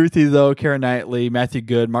 I agree with you, though. Keira Knightley, Matthew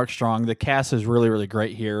Good, Mark Strong. The cast is really, really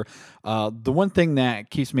great here. The one thing that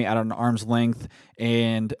keeps me out of an arm's length,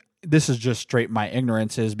 and this is just straight my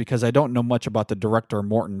ignorance, is because I don't know much about the director,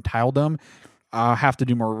 Morton Tyldum. I'll have to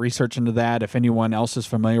do more research into that. If anyone else is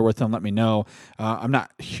familiar with him, let me know. I'm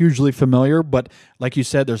not hugely familiar, but like you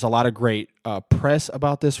said, there's a lot of great press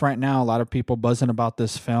about this right now. A lot of people buzzing about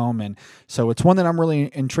this film, and so it's one that I'm really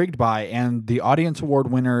intrigued by. And the audience award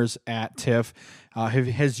winners at TIFF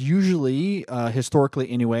has usually, historically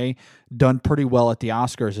anyway, done pretty well at the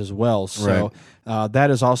Oscars as well. So that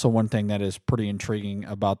is also one thing that is pretty intriguing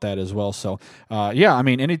about that as well. So yeah, I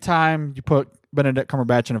mean, anytime you put Benedict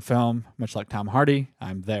Cumberbatch in a film, much like Tom Hardy,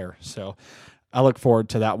 I'm there. So I look forward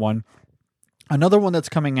to that one. Another one that's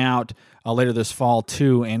coming out later this fall,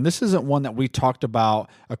 too, and this isn't one that we talked about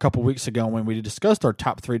a couple weeks ago when we discussed our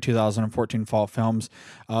top 3 2014 fall films,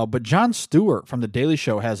 but Jon Stewart from The Daily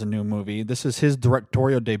Show has a new movie. This is his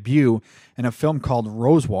directorial debut in a film called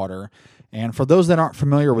Rosewater. And for those that aren't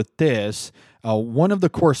familiar with this, one of the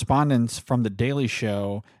correspondents from The Daily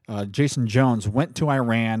Show, Jason Jones, went to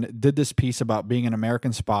Iran, did this piece about being an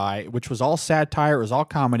American spy, which was all satire, it was all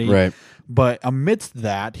comedy. Right. But amidst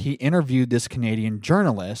that, he interviewed this Canadian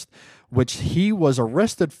journalist, which he was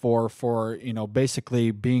arrested for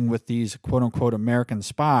basically being with these quote-unquote American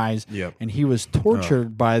spies. Yep. And he was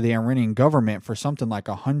tortured by the Iranian government for something like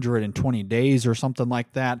 120 days or something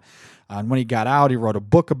like that. And when he got out, he wrote a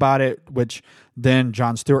book about it, which then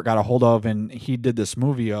Jon Stewart got a hold of, and he did this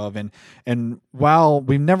movie of. And while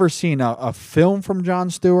we've never seen a film from Jon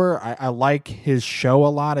Stewart, I like his show a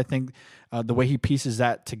lot. I think the way he pieces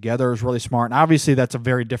that together is really smart. And obviously, that's a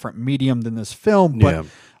very different medium than this film, but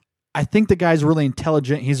I think the guy's really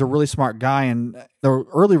intelligent. He's a really smart guy, and the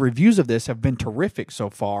early reviews of this have been terrific so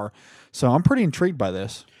far. So I'm pretty intrigued by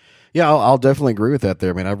this. Yeah, I'll definitely agree with that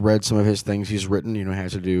there. I mean, I've read some of his things he's written,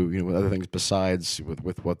 has to do, with other things besides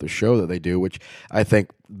with what the show that they do, which I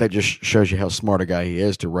think that just shows you how smart a guy he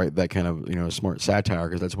is to write that kind of, smart satire,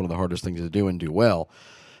 because that's one of the hardest things to do and do well.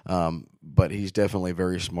 But he's definitely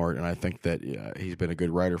very smart, and I think that he's been a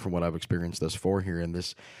good writer from what I've experienced thus far here. And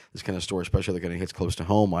this kind of story, especially that kind of hits close to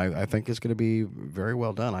home, I think is going to be very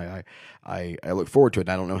well done. I look forward to it.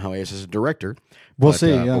 And I don't know how he is as a director. We'll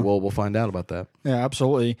see. But we'll find out about that. Yeah,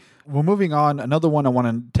 absolutely. Well, moving on, another one I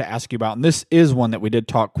wanted to ask you about, and this is one that we did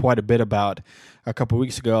talk quite a bit about a couple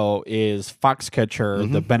weeks ago, is Foxcatcher,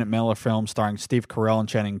 the Bennett Miller film starring Steve Carell and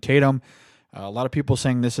Channing Tatum. A lot of people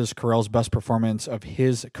saying this is Carell's best performance of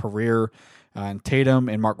his career. And Tatum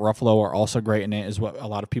and Mark Ruffalo are also great in it, is what a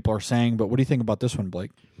lot of people are saying. But what do you think about this one,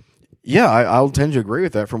 Blake? Yeah, I'll tend to agree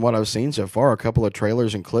with that. From what I've seen so far, a couple of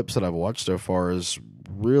trailers and clips that I've watched so far is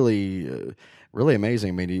really, really amazing.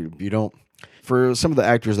 I mean, you don't, for some of the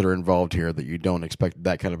actors that are involved here, that you don't expect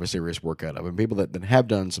that kind of a serious work out of, and people that have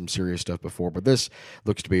done some serious stuff before, but this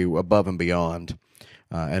looks to be above and beyond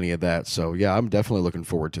any of that. So yeah, I'm definitely looking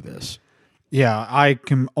forward to this. Yeah, I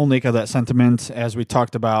can only echo that sentiment. As we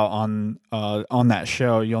talked about on that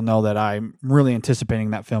show, you'll know that I'm really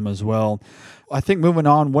anticipating that film as well. I think moving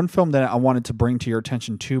on, one film that I wanted to bring to your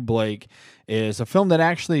attention too, Blake, is a film that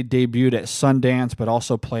actually debuted at Sundance but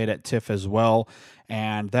also played at TIFF as well,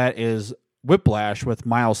 and that is Whiplash with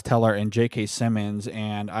Miles Teller and J.K. Simmons,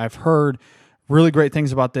 and I've heard really great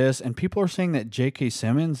things about this, and people are saying that J.K.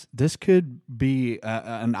 Simmons, this could be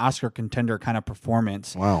an Oscar contender kind of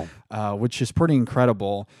performance. Wow. Which is pretty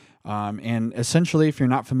incredible. And essentially, if you're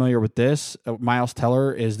not familiar with this, Miles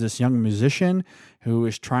Teller is this young musician who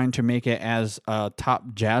is trying to make it as a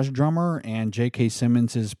top jazz drummer, and J.K.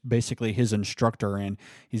 Simmons is basically his instructor, and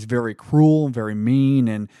he's very cruel, very mean,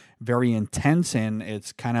 and very intense, and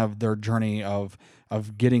it's kind of their journey of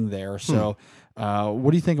getting there. So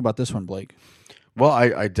what do you think about this one, Blake? Well,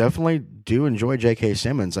 I definitely do enjoy J.K.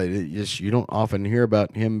 Simmons. You don't often hear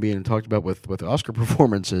about him being talked about with Oscar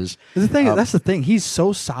performances. That's the thing. He's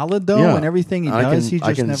so solid though, and everything he does,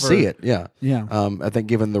 I can see it. Yeah, yeah. I think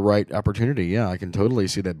given the right opportunity, I can totally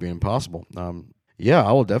see that being possible. I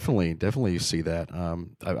will definitely see that.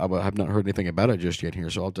 I have not heard anything about it just yet here,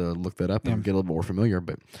 so I'll have to look that up and get a little more familiar.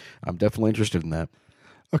 But I'm definitely interested in that.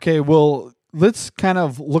 Okay, well, let's kind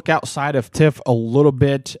of look outside of TIFF a little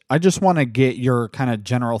bit. I just want to get your kind of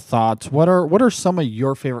general thoughts. What are some of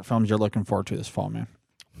your favorite films you're looking forward to this fall, man?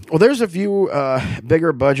 Well, there's a few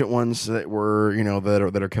bigger budget ones that were,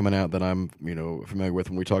 that are coming out that I'm, familiar with.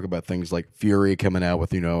 When we talk about things like Fury coming out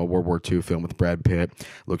with, a World War II film with Brad Pitt,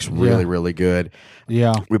 looks really, really good.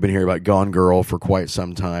 Yeah, we've been hearing about Gone Girl for quite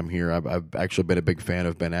some time here. I've actually been a big fan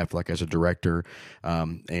of Ben Affleck as a director,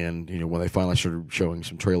 and when they finally started showing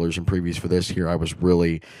some trailers and previews for this here, I was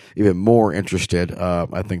really even more interested.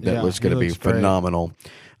 I think that was going to be phenomenal.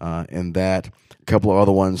 In that. A couple of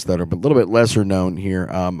other ones that are a little bit lesser known here.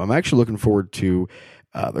 I'm actually looking forward to.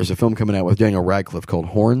 There's a film coming out with Daniel Radcliffe called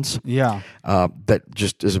Horns. Yeah, that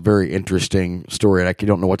just is a very interesting story, and I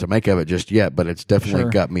don't know what to make of it just yet, but it's definitely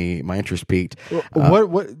got my interest peaked.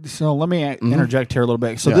 So let me interject here a little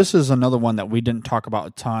bit. So this is another one that we didn't talk about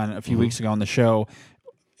a ton a few weeks ago on the show.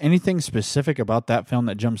 Anything specific about that film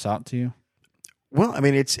that jumps out to you? Well, I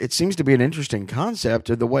mean, it seems to be an interesting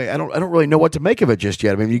concept. The way I don't really know what to make of it just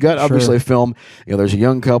yet. I mean, you got obviously a film. There's a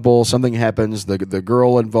young couple. Something happens. The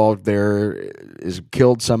girl involved there is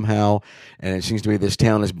killed somehow, and it seems to be this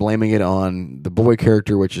town is blaming it on the boy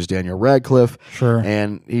character, which is Daniel Radcliffe. Sure.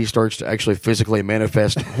 And he starts to actually physically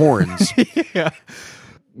manifest horns. Yeah.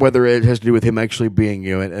 Whether it has to do with him actually being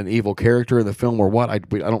an evil character in the film or what, I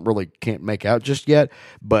can't make out just yet.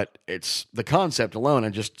 But it's the concept alone,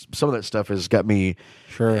 and just some of that stuff has got me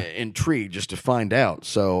intrigued just to find out.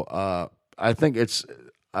 So I think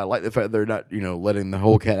I like the fact they're not letting the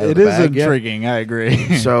whole cat out of the bag. It is intriguing. I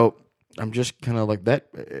agree. So I'm just kind of like that.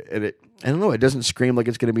 I don't know. It doesn't scream like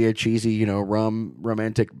it's going to be a cheesy,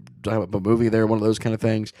 romantic movie there, one of those kind of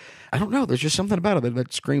things. I don't know. There's just something about it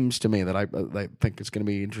that screams to me that I think it's going to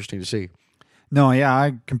be interesting to see. No, yeah,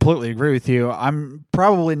 I completely agree with you. I'm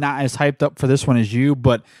probably not as hyped up for this one as you,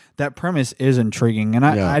 but that premise is intriguing. And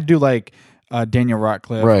I do like Daniel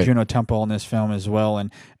Radcliffe, Juno Temple in this film as well.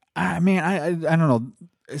 And I mean, I don't know.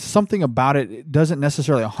 Something about it doesn't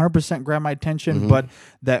necessarily 100% grab my attention, but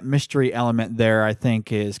that mystery element there, I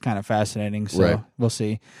think, is kind of fascinating. So we'll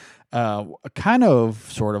see. Kind of,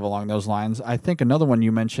 sort of along those lines, I think another one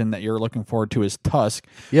you mentioned that you're looking forward to is Tusk,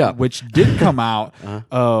 which did come out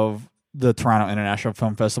of the Toronto International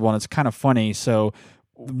Film Festival, and it's kind of funny. So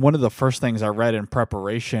one of the first things I read in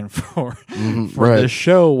preparation for this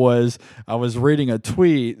show was I was reading a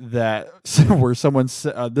tweet where someone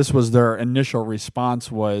said, this was their initial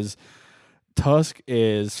response was, Tusk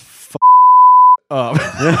is up.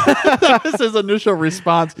 That was his initial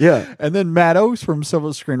response. Yeah. And then Matt Oakes from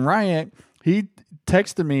Silver Screen Riot, he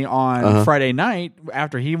texted me on Friday night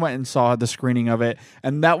after he went and saw the screening of it,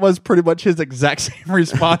 and that was pretty much his exact same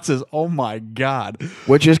responses. Oh my God.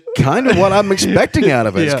 Which is kind of what I'm expecting out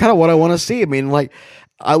of it. It's kind of what I want to see. I mean, like,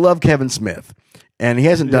 I love Kevin Smith, and he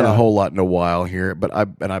hasn't done a whole lot in a while here, but I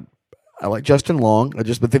like Justin Long. I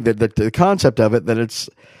just think that the concept of it, that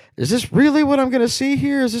is this really what I'm going to see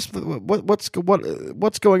here? Is this what's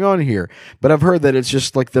going on here? But I've heard that it's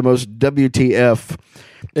just like the most WTF.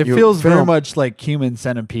 It feels very much like Human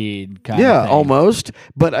Centipede kind of thing. Yeah, almost.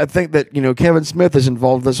 But I think that Kevin Smith is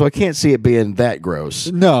involved in this, so I can't see it being that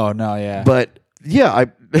gross. No, yeah. But yeah,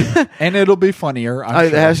 and it'll be funnier.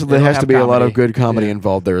 There has to be a lot of good comedy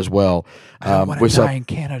involved there as well. I want to die in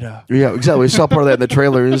Canada. Yeah, exactly. We saw part of that in the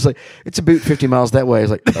trailer. It's like, it's a boot 50 miles that way.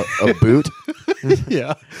 It's like, a boot?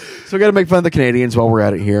 Yeah. So we got to make fun of the Canadians while we're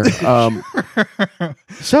at it here.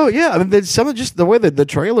 So yeah, I mean, some of just the way that the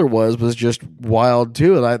trailer was just wild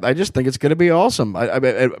too, and I just think it's going to be awesome. I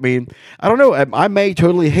mean, I don't know. I may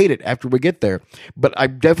totally hate it after we get there, but I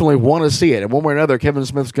definitely want to see it. And one way or another, Kevin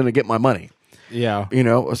Smith's going to get my money. Yeah.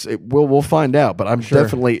 We'll find out, but I'm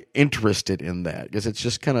definitely interested in that because it's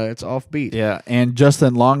just it's offbeat. Yeah, and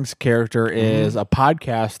Justin Long's character is a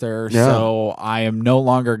podcaster, so I am no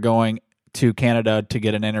longer going to Canada to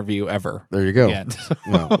get an interview ever. There you go.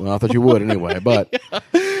 Well, I thought you would anyway, but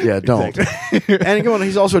don't. Exactly. And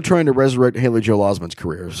he's also trying to resurrect Haley Joel Osment's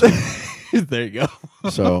career. So. There you go.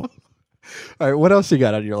 So, all right, what else you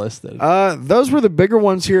got on your list then? Those were the bigger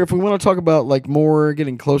ones here. If we want to talk about more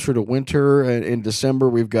getting closer to winter in December,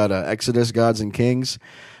 we've got Exodus: Gods and Kings.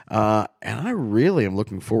 And I really am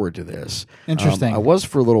looking forward to this. Interesting. I was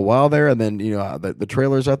for a little while there, and then the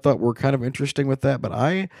trailers I thought were kind of interesting with that, but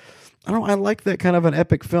I like that kind of an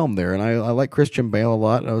epic film there, and I like Christian Bale a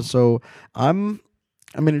lot. So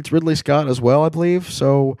it's Ridley Scott as well, I believe.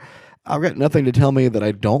 So I've got nothing to tell me that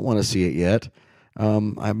I don't want to see it yet.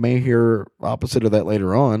 I may hear opposite of that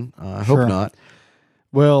later on. I hope not.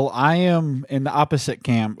 Well, I am in the opposite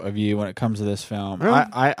camp of you when it comes to this film.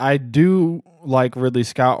 I do like Ridley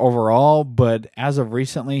Scott overall, but as of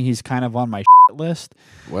recently, he's kind of on my list.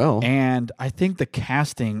 Well, and I think the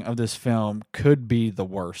casting of this film could be the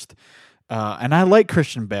worst. And I like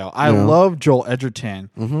Christian Bale. I love Joel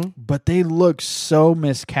Edgerton, but they look so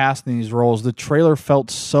miscast in these roles. The trailer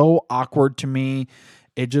felt so awkward to me.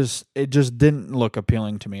 It just didn't look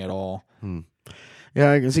appealing to me at all.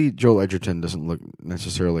 Yeah, I can see Joel Edgerton doesn't look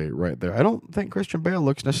necessarily right there. I don't think Christian Bale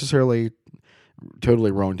looks necessarily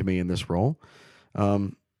totally wrong to me in this role. I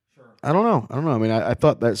don't know. I mean, I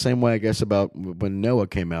thought that same way, I guess, about when Noah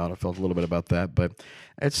came out. I felt a little bit about that, but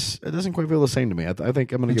it doesn't quite feel the same to me. I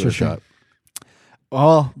think I'm going to give it a shot.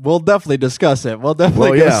 Well, we'll definitely discuss it. We'll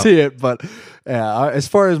definitely go see it. But as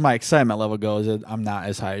far as my excitement level goes, I'm not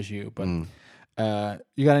as high as you. But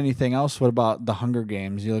you got anything else? What about the Hunger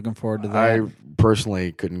Games? You looking forward to that? I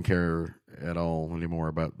personally couldn't care at all anymore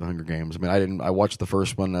about the Hunger Games. I mean, I watched the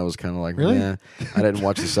first one. And I was kind of like, really? I didn't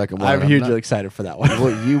watch the second one. I'm hugely excited for that one.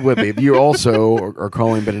 Well, you would be. You also are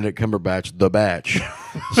calling Benedict Cumberbatch the Batch.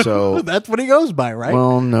 So that's what he goes by, right?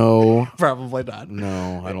 Well, no, probably not.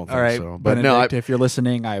 No, I don't think all right, so. But Benedict, if you're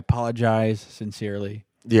listening, I apologize sincerely.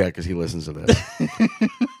 Yeah, because he listens to this.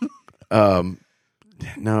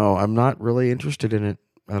 No, I'm not really interested in it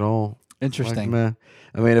at all. Interesting.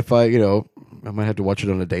 I mean, if I might have to watch it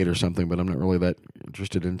on a date or something, but I'm not really that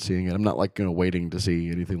interested in seeing it. I'm not waiting to see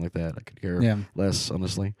anything like that. I could care less,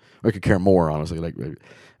 honestly. Or I could care more, honestly.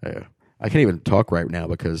 I can't even talk right now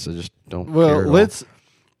because I just don't care. Well, let's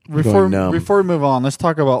before we move on, let's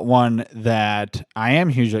talk about one that I am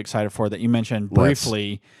hugely excited for that you mentioned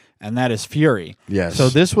briefly, and that is Fury. Yes. So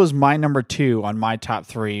this was my number 2 on my top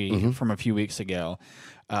 3 from a few weeks ago.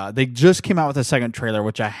 They just came out with a second trailer,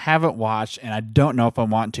 which I haven't watched, and I don't know if I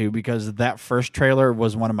want to because that first trailer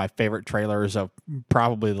was one of my favorite trailers of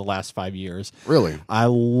probably the last 5 years. Really? I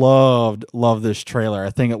love this trailer.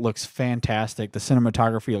 I think it looks fantastic. The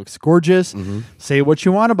cinematography looks gorgeous. Say what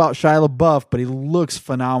you want about Shia LaBeouf, but he looks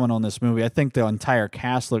phenomenal in this movie. I think the entire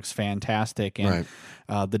cast looks fantastic, and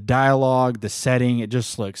the dialogue, the setting, it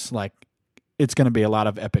just looks like it's going to be a lot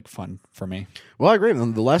of epic fun for me. Well, I agree.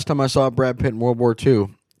 The last time I saw Brad Pitt in World War II,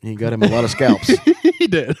 he got him a lot of scalps. He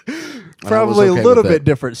did. Probably a little bit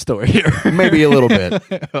different story here. Maybe a little bit.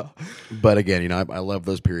 But again, I love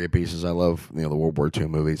those period pieces. I love the World War II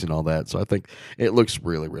movies and all that. So I think it looks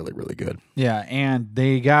really, really, really good. Yeah, and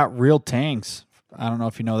they got real tanks. I don't know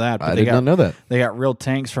if you know that. But I did not know that. They got real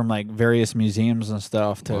tanks from various museums and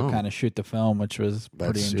stuff to kind of shoot the film, which was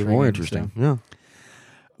pretty intriguing. More interesting. So. Yeah.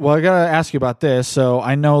 Well, I got to ask you about this. So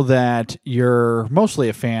I know that you're mostly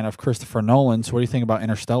a fan of Christopher Nolan. So what do you think about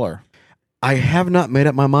Interstellar? I have not made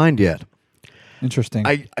up my mind yet. Interesting.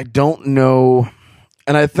 I don't know.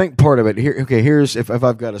 And I think part of it, here's if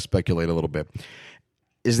I've got to speculate a little bit,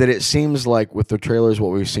 is that it seems like with the trailers,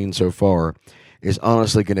 what we've seen so far is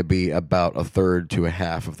honestly going to be about a third to a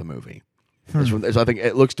half of the movie. So I think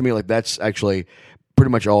it looks to me like that's actually pretty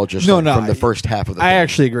much all just from the first half of the I film.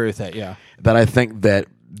 actually agree with that, yeah. That I think that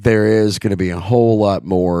there is going to be a whole lot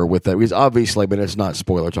more with that. Because obviously, but it's not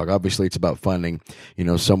spoiler talk. Obviously, it's about finding,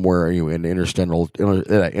 somewhere in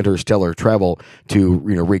interstellar travel to,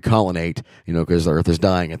 recolonate, because the Earth is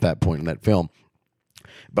dying at that point in that film.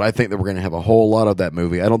 But I think that we're going to have a whole lot of that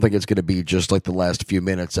movie. I don't think it's going to be just like the last few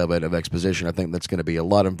minutes of exposition. I think that's going to be a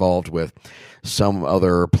lot involved with some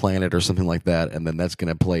other planet or something like that, and then that's going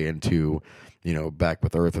to play into back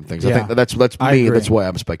with Earth and things. Yeah. I think that's me. That's why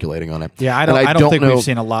I'm speculating on it. Yeah, I don't think we've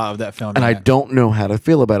seen a lot of that film. And yet. I don't know how to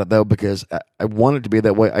feel about it though, because I want it to be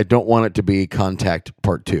that way. I don't want it to be Contact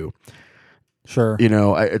Part 2. Sure.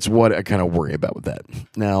 It's what I kind of worry about with that.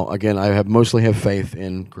 Now, again, I mostly have faith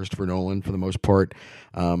in Christopher Nolan for the most part,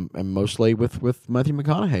 and mostly with Matthew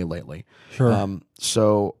McConaughey lately. Sure.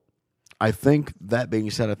 So I think that being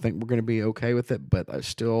said, I think we're going to be okay with it, but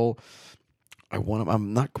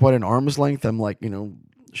I'm not quite an arm's length. I'm like,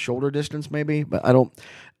 shoulder distance maybe, but I don't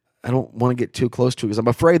want to get too close to it because I'm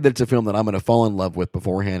afraid that it's a film that I'm going to fall in love with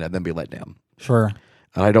beforehand and then be let down. Sure.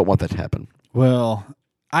 And I don't want that to happen. Well,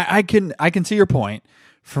 I can see your point.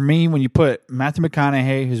 For me, when you put Matthew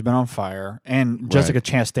McConaughey, who's been on fire, and Jessica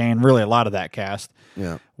Chastain, really a lot of that cast,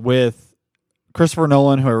 with Christopher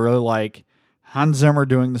Nolan, who I really like, Hans Zimmer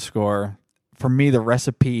doing the score, for me, the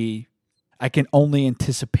recipe, I can only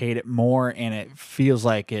anticipate it more, and it feels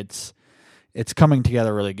like it's coming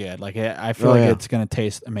together really good. Like I feel it's going to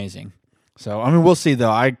taste amazing. So, I mean, we'll see, though.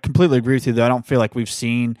 I completely agree with you, though. I don't feel like we've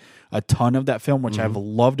seen a ton of that film, which I've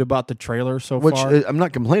loved about the trailer so far. Which I'm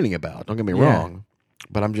not complaining about. Don't get me wrong.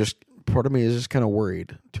 But part of me is just kind of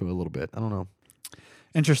worried, too, a little bit. I don't know.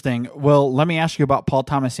 Interesting. Well, let me ask you about Paul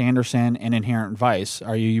Thomas Anderson and Inherent Vice.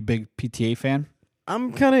 Are you a big PTA fan?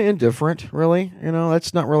 I'm kind of indifferent, really.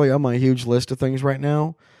 That's not really on my huge list of things right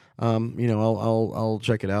now. I'll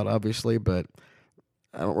check it out, obviously, but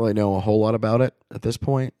I don't really know a whole lot about it at this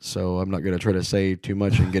point, so I'm not going to try to say too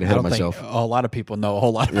much and get ahead of myself. A lot of people know a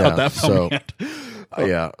whole lot about that film yet.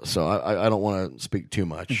 So I don't want to speak too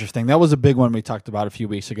much. Interesting. That was a big one we talked about a few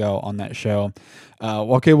weeks ago on that show.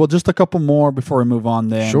 Okay, well, just a couple more before we move on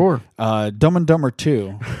then. Sure. Dumb and Dumber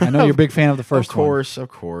 2. I know you're a big fan of the first one. Of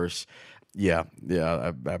course. Yeah,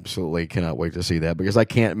 I absolutely cannot wait to see that because I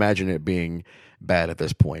can't imagine it being bad at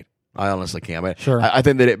this point. I honestly can't. Sure. I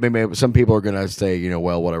think that some people are going to say,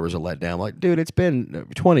 well, whatever's a letdown. Like, dude, it's been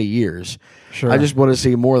 20 years. Sure. I just want to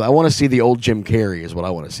see more. I want to see the old Jim Carrey is what I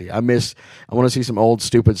want to see. I want to see some old,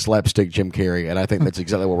 stupid, slapstick Jim Carrey, and I think that's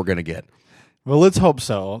exactly what we're going to get. Well, let's hope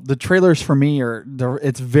so. The trailers for me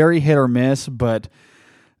it's very hit or miss, but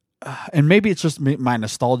and maybe it's just my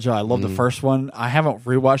nostalgia. I love the first one. I haven't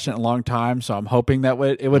rewatched it in a long time, so I'm hoping that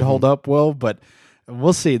it would hold up well, but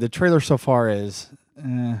we'll see. The trailer so far is...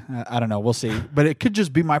 I don't know. We'll see. But it could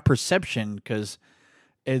just be my perception because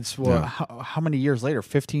it's how many years later?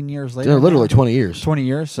 15 years later? Literally 20 years. 20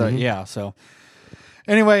 years? So, yeah. So,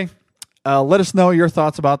 anyway, let us know your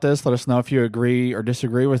thoughts about this. Let us know if you agree or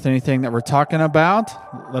disagree with anything that we're talking about.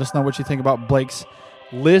 Let us know what you think about Blake's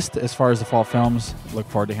list as far as the fall films. Look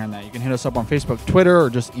forward to hearing that. You can hit us up on Facebook, Twitter, or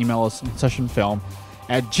just email us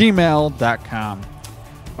sessionfilm@gmail.com.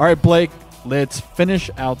 All right, Blake. Let's finish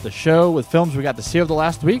out the show with films we got to see over the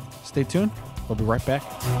last week. Stay tuned. We'll be right back.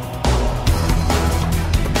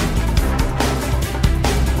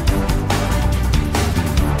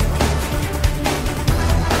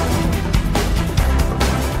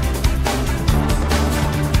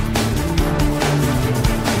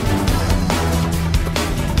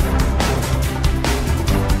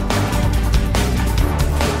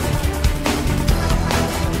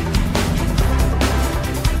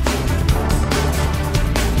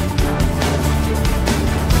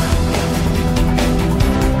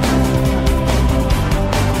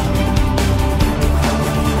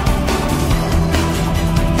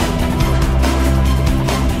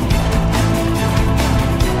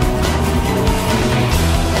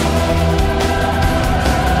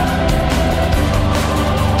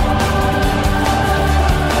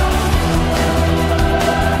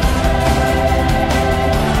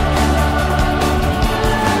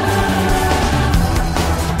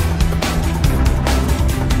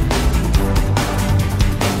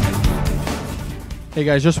 Hey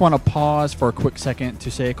guys, just want to pause for a quick second to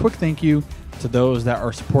say a quick thank you to those that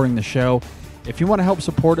are supporting the show. If you want to help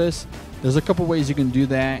support us, there's a couple ways you can do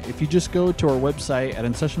that. If you just go to our website at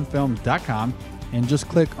InSessionFilm.com and just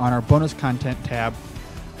click on our bonus content tab,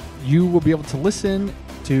 you will be able to listen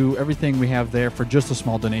to everything we have there for just a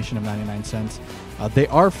small donation of 99 cents. They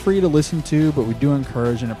are free to listen to, but we do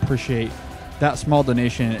encourage and appreciate that small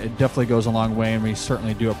donation. It definitely goes a long way, and we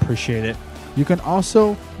certainly do appreciate it. You can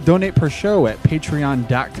also donate per show at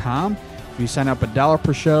patreon.com. If you sign up $1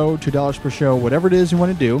 per show, $2 per show, whatever it is you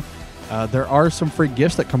want to do, there are some free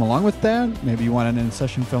gifts that come along with that. Maybe you want an In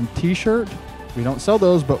Session Film t-shirt. We don't sell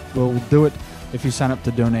those, but we'll do it if you sign up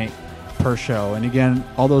to donate per show. And again,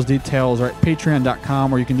 all those details are at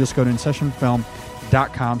patreon.com, or you can just go to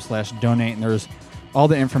InSessionFilm.com/donate, and there's all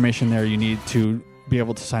the information there you need to be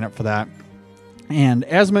able to sign up for that. And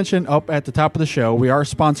as mentioned up at the top of the show, we are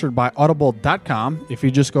sponsored by Audible.com. If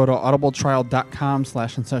you just go to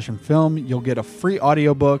audibletrial.com/InSessionFilm, you'll get a free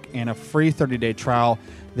audiobook and a free 30-day trial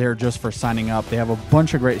there just for signing up. They have a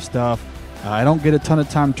bunch of great stuff. I don't get a ton of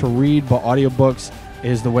time to read, but audiobooks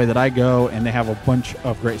is the way that I go, and they have a bunch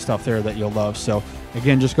of great stuff there that you'll love. So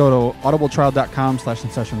again, just go to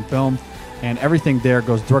audibletrial.com/InSessionFilm, and everything there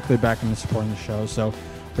goes directly back into supporting the show. So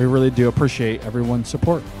we really do appreciate everyone's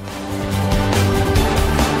support.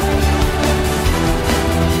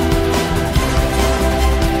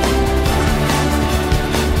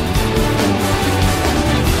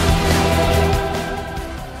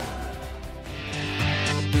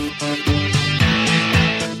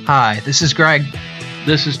 Hi, this is Greg.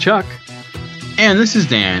 This is Chuck. And this is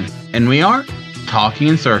Dan. And we are Talking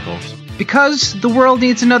in Circles. Because the world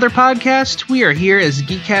needs another podcast, we are here as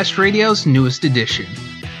Geekcast Radio's newest edition.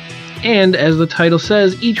 And as the title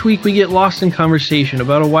says, each week we get lost in conversation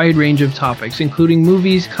about a wide range of topics, including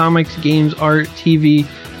movies, comics, games, art, TV,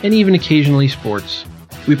 and even occasionally sports.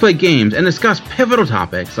 We play games and discuss pivotal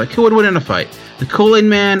topics like who would win in a fight, the Kool-Aid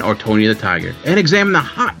Man or Tony the Tiger, and examine the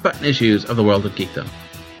hot-button issues of the world of geekdom.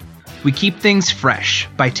 We keep things fresh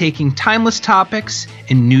by taking timeless topics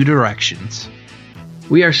in new directions.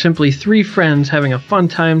 We are simply three friends having a fun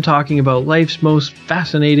time talking about life's most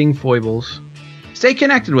fascinating foibles. Stay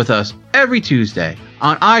connected with us every Tuesday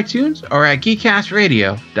on iTunes or at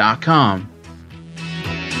geekcastradio.com.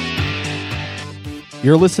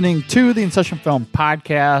 You're listening to the In Session Film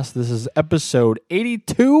Podcast. This is episode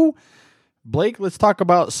 82. Blake, let's talk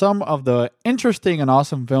about some of the interesting and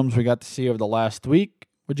awesome films we got to see over the last week.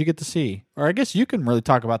 What'd you get to see? Or I guess you can really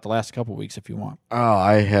talk about the last couple weeks if you want. Oh,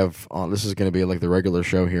 I have. This is going to be like the regular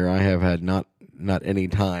show here. I have had not any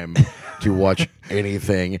time to watch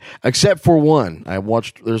anything except for one. I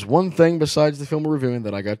watched. There's one thing besides the film we're reviewing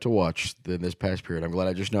that I got to watch in this past period. I'm glad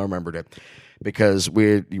I just now remembered it because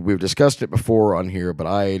we've discussed it before on here, but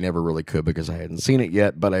I never really could because I hadn't seen it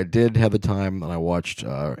yet. But I did have the time, and I watched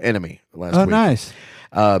Enemy last week. Oh, nice.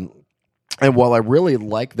 And while I really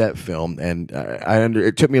like that film, and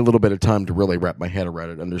it took me a little bit of time to really wrap my head around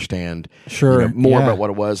it, understand more about what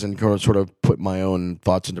it was, and kind of sort of put my own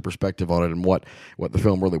thoughts into perspective on it and what the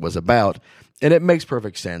film really was about. And it makes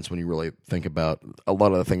perfect sense when you really think about a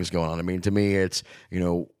lot of the things going on. I mean, to me, it's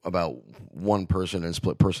about one person and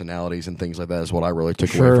split personalities and things like that is what I really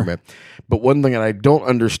took away from it. But one thing that I don't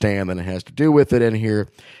understand, and it has to do with it in here,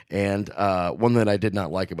 and one that I did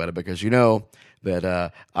not like about it, because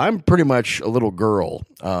that I'm pretty much a little girl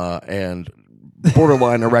and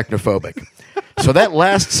borderline arachnophobic. So that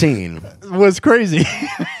last scene was crazy.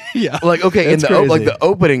 Yeah, like okay, the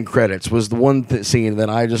opening credits was the one scene that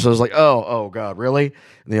I was like, oh god, really?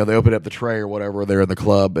 They open up the tray or whatever. They're in the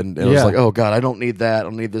club, and it was like, oh god, I don't need that. I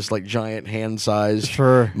don't need this like giant hand-sized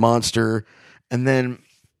monster. And then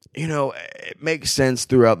it makes sense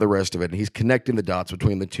throughout the rest of it. And he's connecting the dots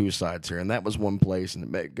between the two sides here. And that was one place,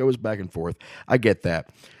 and it goes back and forth. I get that.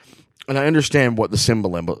 And I understand what the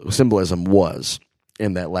symbolism was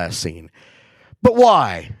in that last scene. But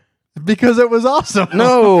why? Because it was awesome.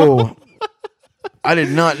 No. I did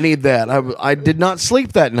not need that. I did not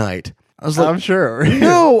sleep that night. I was like, I'm sure.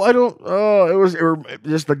 No, I don't. Oh, it was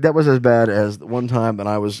just like that was as bad as one time that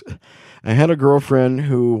I had a girlfriend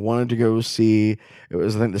who wanted to go see, it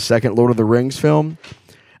was, I think, the second Lord of the Rings film.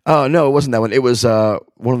 Oh, no, it wasn't that one. It was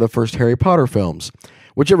one of the first Harry Potter films.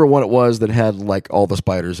 Whichever one it was that had, like, all the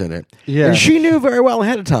spiders in it. Yeah. And she knew very well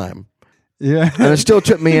ahead of time. Yeah. And it still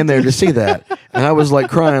took me in there to see that. And I was, like,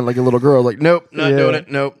 crying like a little girl, like, nope, not doing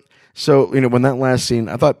it, nope. So, when that last scene,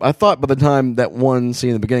 I thought by the time that one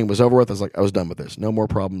scene in the beginning was over with, I was like, I was done with this. No more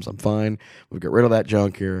problems. I'm fine. We've got rid of that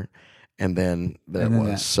junk here. And then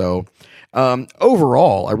So,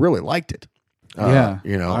 overall, I really liked it. I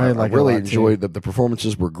really enjoyed the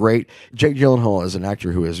performances were great. Jake Gyllenhaal is an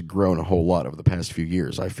actor who has grown a whole lot over the past few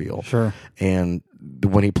years, I feel. Sure. And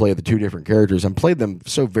when he played the two different characters and played them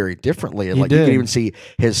so very differently, and you could even see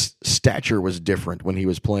his stature was different when he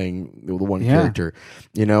was playing the one character,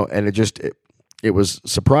 and it was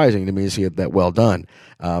surprising to me to see it that well done.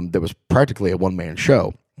 That was practically a one-man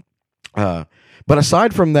show. But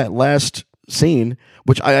aside from that last scene,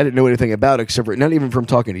 which I didn't know anything about, except for not even from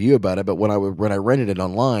talking to you about it, but when I rented it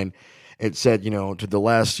online, it said, to the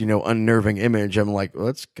last, unnerving image. I'm like, well,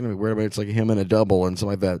 that's gonna be weird. But it's like him and a double and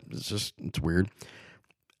something like that. It's weird.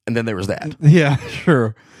 And then there was that. Yeah,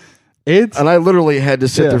 sure. And I literally had to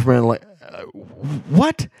sit there for a minute, like,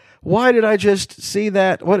 what? Why did I just see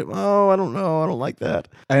that? What? Oh, I don't know. I don't like that.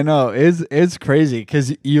 I know. It's crazy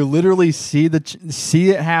because you literally see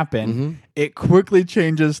it happen. Mm-hmm. It quickly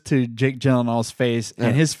changes to Jake Gyllenhaal's face,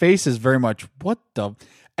 and his face is very much what the.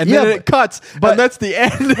 And then it cuts, and that's the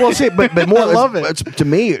end. Well, see, but more, I love it. To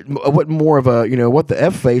me, what more of a what the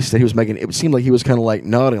F face that he was making? It seemed like he was kind of like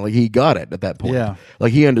nodding, like he got it at that point. Yeah,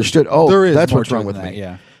 like he understood. Oh, that's what's wrong with that, me.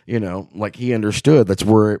 Yeah. like he understood that's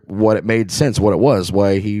what it made sense, what it was,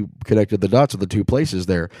 why he connected the dots of the two places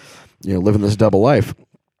there, living this double life.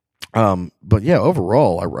 But yeah,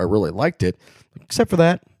 overall, I really liked it, except for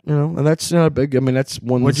that, and that's not a big. I mean, that's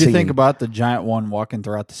one. What did you think about the giant one walking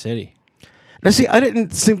throughout the city? Now, see, I didn't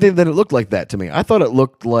think that it looked like that to me. I thought it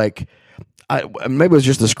looked like, maybe it was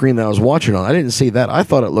just the screen that I was watching on. I didn't see that. I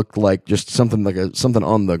thought it looked like just something something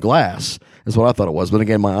on the glass is what I thought it was. But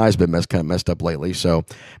again, my eyes been kind of messed up lately, so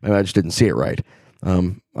maybe I just didn't see it right.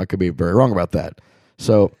 I could be very wrong about that.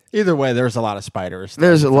 So either way, there's a lot of spiders.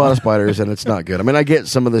 There's a lot of spiders, and it's not good. I mean, I get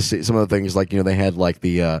some of the things like they had like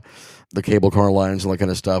the cable car lines and all that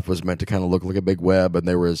kind of stuff was meant to kind of look like a big web, and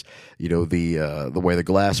there was the way the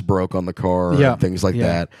glass broke on the car and things like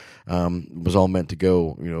that was all meant to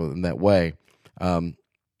go in that way.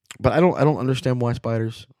 But I don't understand why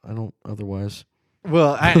spiders. I don't otherwise.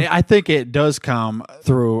 Well, I think it does come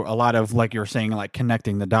through a lot of, like you were saying, like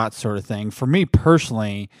connecting the dots sort of thing. For me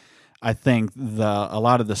personally, I think a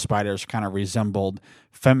lot of the spiders kind of resembled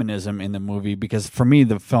feminism in the movie, because for me,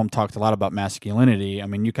 the film talked a lot about masculinity. I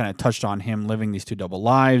mean, you kind of touched on him living these two double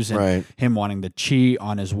lives and him wanting to cheat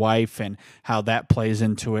on his wife and how that plays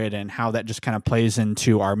into it, and how that just kind of plays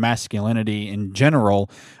into our masculinity in general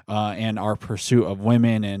and our pursuit of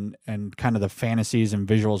women and kind of the fantasies and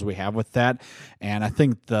visuals we have with that. And I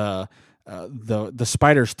think the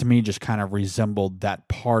spiders to me just kind of resembled that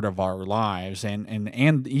part of our lives,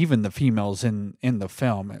 and even the females in the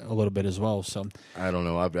film a little bit as well. So I don't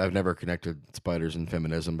know. I've never connected spiders and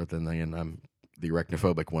feminism, but then again, I'm the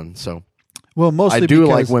arachnophobic one. So mostly I do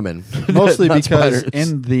like women, mostly because spiders.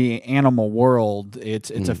 In the animal world,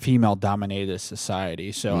 it's a female dominated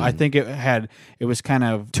society. So I think it was kind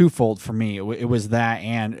of twofold for me. It was that,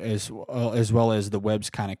 and as well as the webs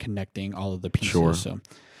kind of connecting all of the pieces. Sure. So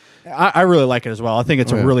I really like it as well. I think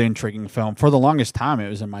it's a really intriguing film. For the longest time, it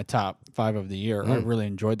was in my top 5 of the year. I really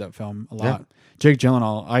enjoyed that film a lot. Yeah. Jake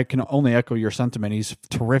Gyllenhaal, I can only echo your sentiment. He's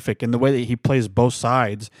terrific, and the way that he plays both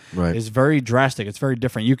sides is very drastic. It's very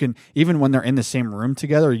different. You can, even when they're in the same room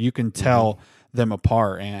together, you can tell them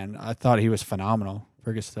apart, and I thought he was phenomenal.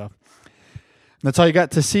 Very good stuff. That's all you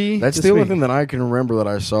got to see? That's the only thing that I can remember that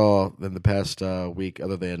I saw in the past week,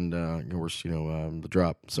 other than the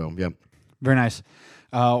drop. So, yeah. Very nice.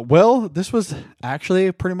 Well, this was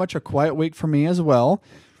actually pretty much a quiet week for me as well,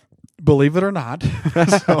 believe it or not.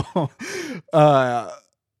 So,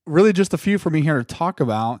 really just a few for me here to talk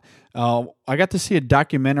about. I got to see a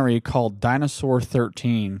documentary called Dinosaur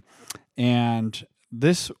 13, and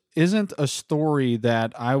this isn't a story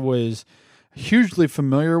that I was hugely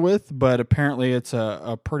familiar with, but apparently it's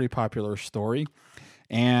a pretty popular story.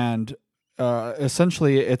 And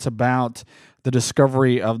essentially it's about the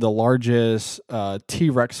discovery of the largest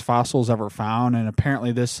T-Rex fossils ever found, and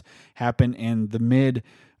apparently this happened in the mid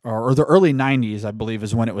or the early 90s, I believe,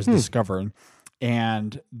 is when it was discovered.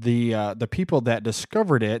 And the people that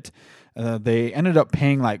discovered it, they ended up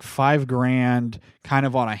paying like $5,000 kind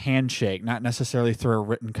of on a handshake, not necessarily through a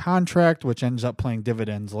written contract, which ends up paying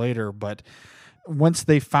dividends later, but once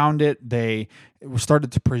they found it, they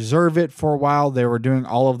started to preserve it for a while. They were doing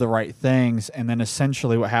all of the right things, and then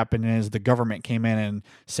essentially what happened is the government came in and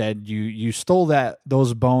said, you stole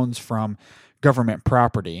those bones from government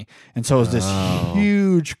property. And so it was this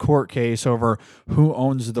huge court case over who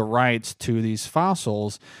owns the rights to these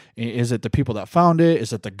fossils. Is it the people that found it?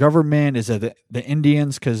 Is it the government? Is it the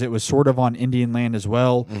Indians? Because it was sort of on Indian land as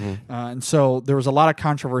well. Mm-hmm. And so there was a lot of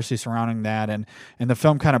controversy surrounding that, and the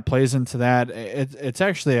film kind of plays into that. It's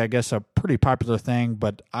actually, I guess, a pretty popular thing,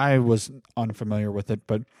 but I was unfamiliar with it.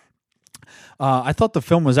 But I thought the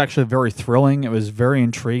film was actually very thrilling. It was very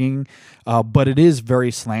intriguing, but it is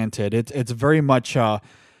very slanted. It's very much,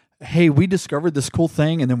 hey, we discovered this cool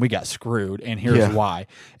thing and then we got screwed, and here's why.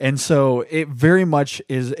 And so it very much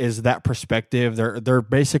is that perspective. They're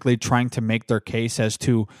basically trying to make their case as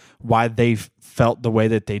to why they felt the way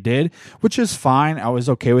that they did, which is fine. I was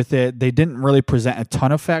okay with it. They didn't really present a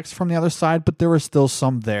ton of facts from the other side, but there was still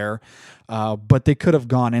some there. But they could have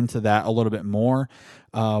gone into that a little bit more.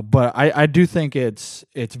 But I do think it's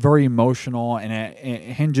very emotional, and it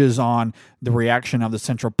hinges on the reaction of the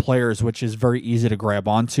central players, which is very easy to grab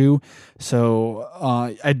onto. So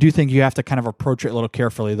I do think you have to kind of approach it a little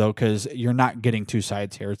carefully, though, because you're not getting two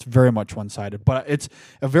sides here. It's very much one-sided, but it's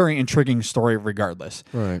a very intriguing story regardless.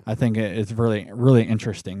 Right. I think it's really, really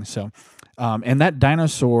interesting. So, and that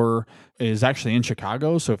dinosaur is actually in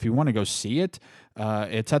Chicago, so if you want to go see it,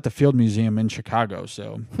 it's at the Field Museum in Chicago.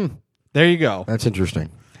 So there you go. That's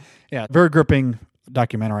interesting. Yeah, very gripping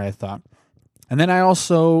documentary, I thought. And then I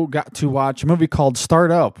also got to watch a movie called Start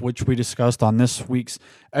Up, which we discussed on this week's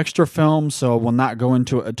extra film, so we'll not go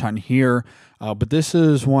into it a ton here. But this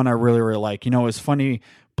is one I really, really like. You know, it's funny,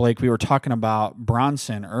 Blake, we were talking about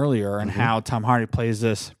Bronson earlier and how Tom Hardy plays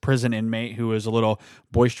this prison inmate who is a little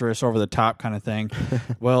boisterous, over the top kind of thing.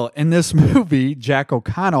 Well, in this movie, Jack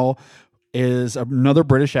O'Connell is another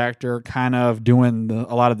British actor kind of doing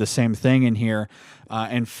a lot of the same thing in here.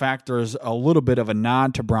 In fact, there's a little bit of a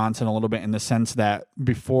nod to Bronson a little bit in the sense that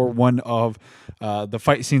before one of the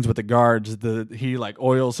fight scenes with the guards, he like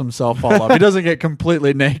oils himself all up. He doesn't get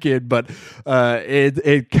completely naked, but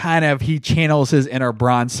it kind of, he channels his inner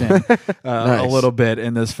Bronson a little bit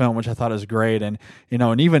in this film, which I thought is great. And, you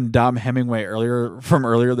know, and even Dom Hemingway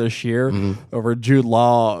earlier this year over Jude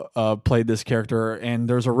Law played this character. And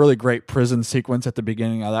there's a really great prison sequence at the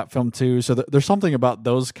beginning of that film too. So there's something about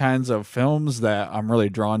those kinds of films that I'm really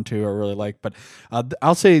drawn to or really like. But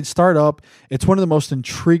I'll say Start Up, it's one of the most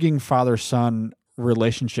intriguing father-son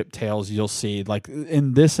relationship tales you'll see. Like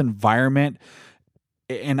in this environment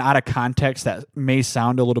and out of context, that may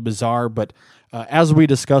sound a little bizarre, but as we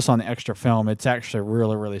discuss on the extra film, it's actually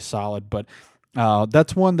really, really solid. But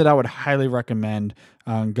that's one that I would highly recommend.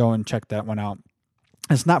 Go and check that one out.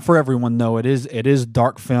 It's not for everyone, though. It is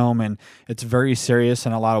dark film, and it's very serious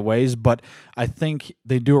in a lot of ways, but I think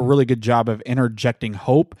they do a really good job of interjecting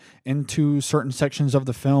hope into certain sections of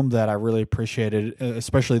the film that I really appreciated,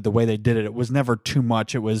 especially the way they did it. It was never too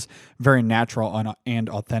much. It was very natural and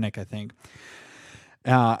authentic, I think.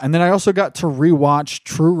 And then I also got to rewatch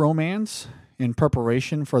True Romance in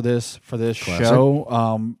preparation for this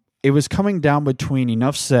show. It was coming down between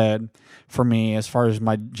Enough Said for me as far as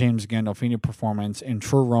my James Gandolfini performance and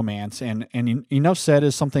True Romance. And Enough Said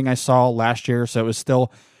is something I saw last year, so it was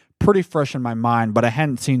still pretty fresh in my mind, but I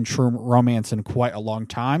hadn't seen True Romance in quite a long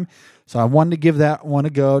time. So I wanted to give that one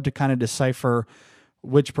a go to kind of decipher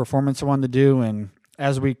which performance I wanted to do. And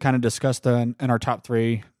as we kind of discussed in our top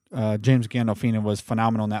three, James Gandolfini was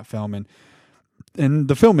phenomenal in that film. And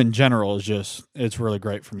the film in general is it's really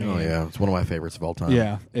great for me. Oh, yeah. It's one of my favorites of all time.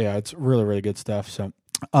 Yeah. It's really, really good stuff. So,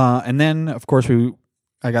 and then, of course,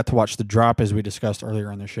 I got to watch The Drop, as we discussed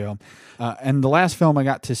earlier on the show. And the last film I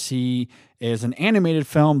got to see is an animated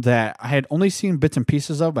film that I had only seen bits and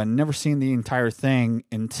pieces of, but I'd never seen the entire thing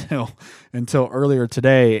until earlier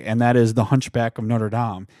today, and that is The Hunchback of Notre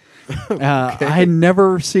Dame. I had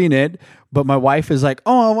never seen it, but my wife is like,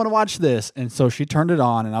 "Oh, I want to watch this," and so she turned it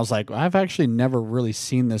on, and I was like, "I've actually never really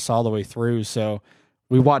seen this all the way through," so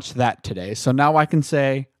we watched that today. So now I can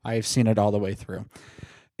say I've seen it all the way through.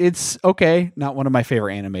 It's okay, not one of my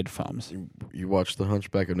favorite animated films. You watched The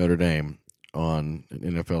Hunchback of Notre Dame on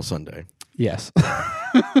NFL Sunday. Yes.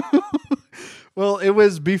 Well, it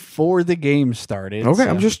was before the game started. Okay, so.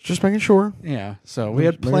 I'm just making sure. Yeah, so we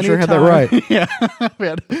had plenty of time. I had that right. Yeah, we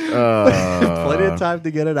had plenty of time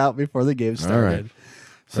to get it out before the game started. All right.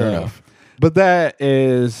 Fair enough. But that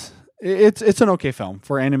is, it's an okay film.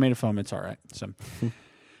 For animated film, it's all right. So,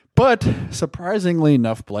 but surprisingly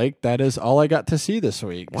enough, Blake, that is all I got to see this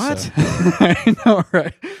week. What? So. I know,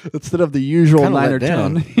 right? Instead of the usual 9 or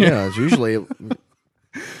 10. Yeah, it's usually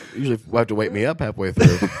will have to wake me up halfway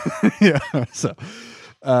through. Yeah. So,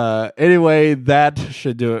 anyway, that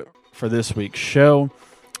should do it for this week's show.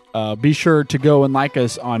 Be sure to go and like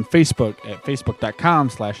us on Facebook at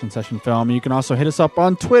facebook.com/InSessionFilm. You can also hit us up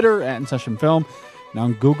on Twitter at InSessionFilm and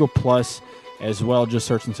on Google Plus as well. Just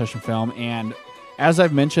search InSessionFilm. And as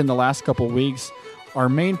I've mentioned the last couple of weeks, our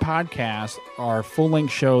main podcast, our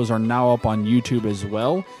full-length shows are now up on YouTube as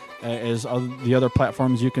well as the other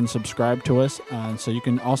platforms you can subscribe to us. So you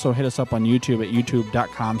can also hit us up on YouTube at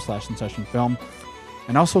youtube.com/InSessionFilm.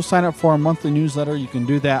 And also sign up for our monthly newsletter. You can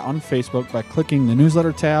do that on Facebook by clicking the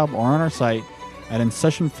newsletter tab or on our site at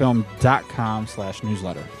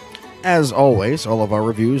InSessionFilm.com/newsletter. As always, all of our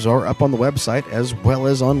reviews are up on the website as well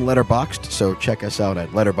as on Letterboxd, so check us out at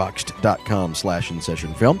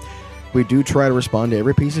letterboxd.com/InSessionFilm. We do try to respond to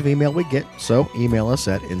every piece of email we get, so email us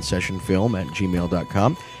at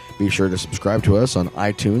InSessionFilm@gmail.com. Be sure to subscribe to us on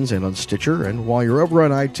iTunes and on Stitcher, and while you're over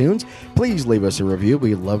on iTunes, please leave us a review.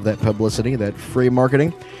 We love that publicity, that free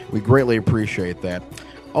marketing. We greatly appreciate that.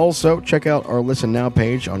 Also, check out our Listen Now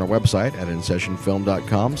page on our website at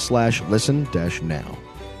InSessionFilm.com/listen-now.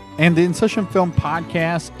 And the In Session Film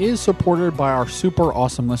podcast is supported by our super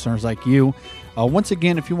awesome listeners like you. Once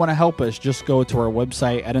again, if you want to help us, just go to our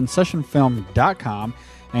website at InSessionFilm.com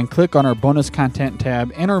and click on our bonus content tab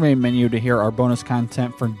in our main menu to hear our bonus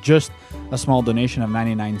content for just a small donation of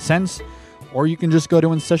 99 cents. Or you can just go to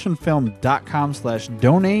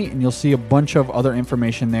InSessionFilm.com/donate and you'll see a bunch of other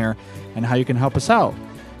information there and how you can help us out.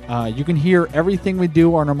 You can hear everything we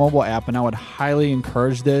do on our mobile app, and I would highly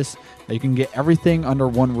encourage this. You can get everything under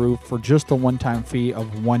one roof for just a one-time fee of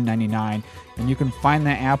 $1.99. And you can find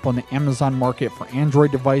that app on the Amazon Market for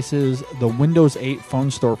Android devices, the Windows 8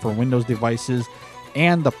 phone store for Windows devices,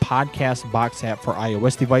 and the Podcast Box app for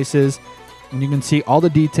iOS devices. And you can see all the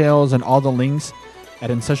details and all the links at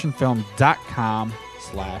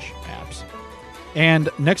InSessionFilm.com/apps. And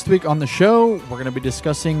next week on the show, we're going to be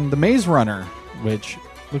discussing The Maze Runner, which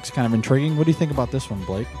looks kind of intriguing. What do you think about this one,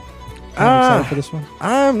 Blake? Excited for this one?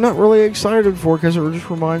 I'm not really excited for it because it just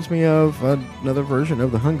reminds me of another version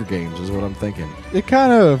of the Hunger Games is what I'm thinking. It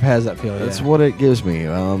kind of has that feeling. That's what it gives me.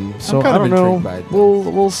 So I don't know.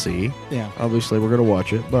 We'll see. Yeah. Obviously, we're going to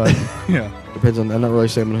watch it, but yeah, depends on. I'm not really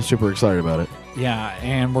saying I'm super excited about it. Yeah,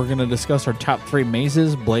 and we're going to discuss our top 3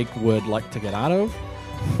 mazes Blake would like to get out of.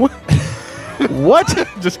 What? What?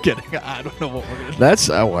 Just kidding. I don't know what we're going to do. That's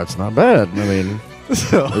not bad. I mean,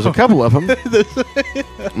 there's a couple of them.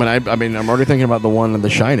 I mean, I'm already thinking about the one in The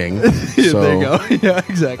Shining. So, there you go. Yeah,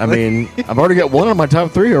 exactly. I mean, I've already got one of my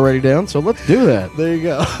top 3 already down, so let's do that. There you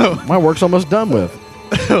go. My work's almost done with.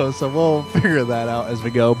 So we'll figure that out as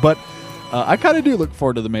we go. But I kind of do look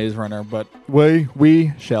forward to The Maze Runner, but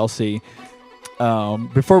we shall see.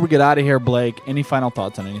 Before we get out of here, Blake, any final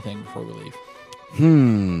thoughts on anything before we leave?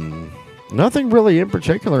 Nothing really in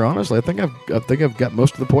particular, honestly. I think I've got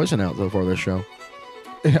most of the poison out so far this show.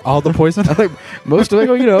 All the poison? I think most of it.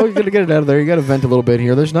 You got to get it out of there. You got to vent a little bit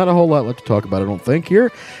here. There's not a whole lot left to talk about, I don't think,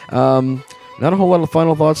 here. Not a whole lot of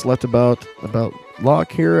final thoughts left about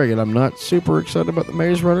Locke here. Again, I'm not super excited about The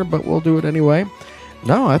Maze Runner, but we'll do it anyway.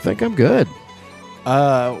 No, I think I'm good.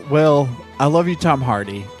 Well, I love you, Tom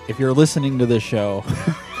Hardy. If you're listening to this show,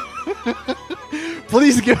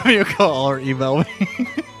 please give me a call or email me.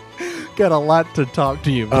 Got a lot to talk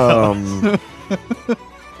to you about.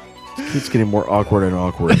 It's getting more awkward and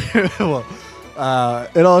awkward. Well,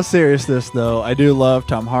 in all seriousness, though, I do love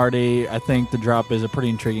Tom Hardy. I think The Drop is a pretty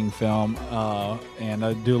intriguing film, and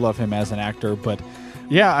I do love him as an actor. But,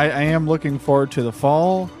 yeah, I am looking forward to the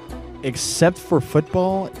fall. Except for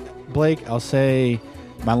football, Blake, I'll say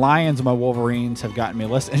my Lions and my Wolverines have gotten me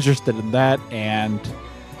less interested in that, and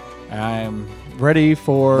I'm ready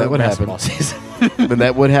for basketball season. But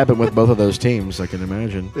that would happen with both of those teams, I can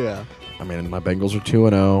imagine. Yeah. I mean, my Bengals are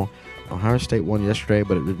 2-0. Ohio State won yesterday,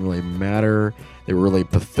 but it didn't really matter. They were really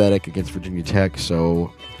pathetic against Virginia Tech.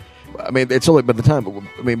 So, I mean, it's only by the time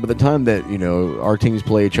that our teams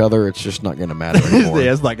play each other, it's just not going to matter anymore.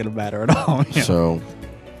 Yeah, it's not going to matter at all. Yeah. So,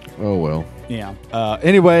 oh well. Yeah.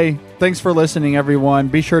 Anyway, thanks for listening, everyone.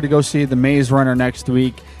 Be sure to go see The Maze Runner next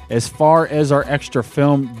week. As far as our extra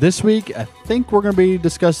film this week, I think we're going to be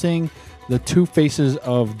discussing The Two Faces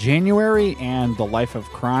of January and The Life of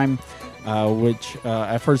Crime, which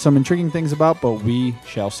I've heard some intriguing things about, but we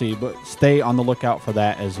shall see. But stay on the lookout for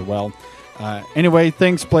that as well. Anyway,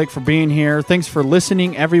 thanks, Blake, for being here. Thanks for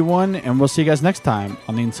listening, everyone, and we'll see you guys next time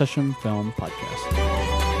on the In Session Film Podcast.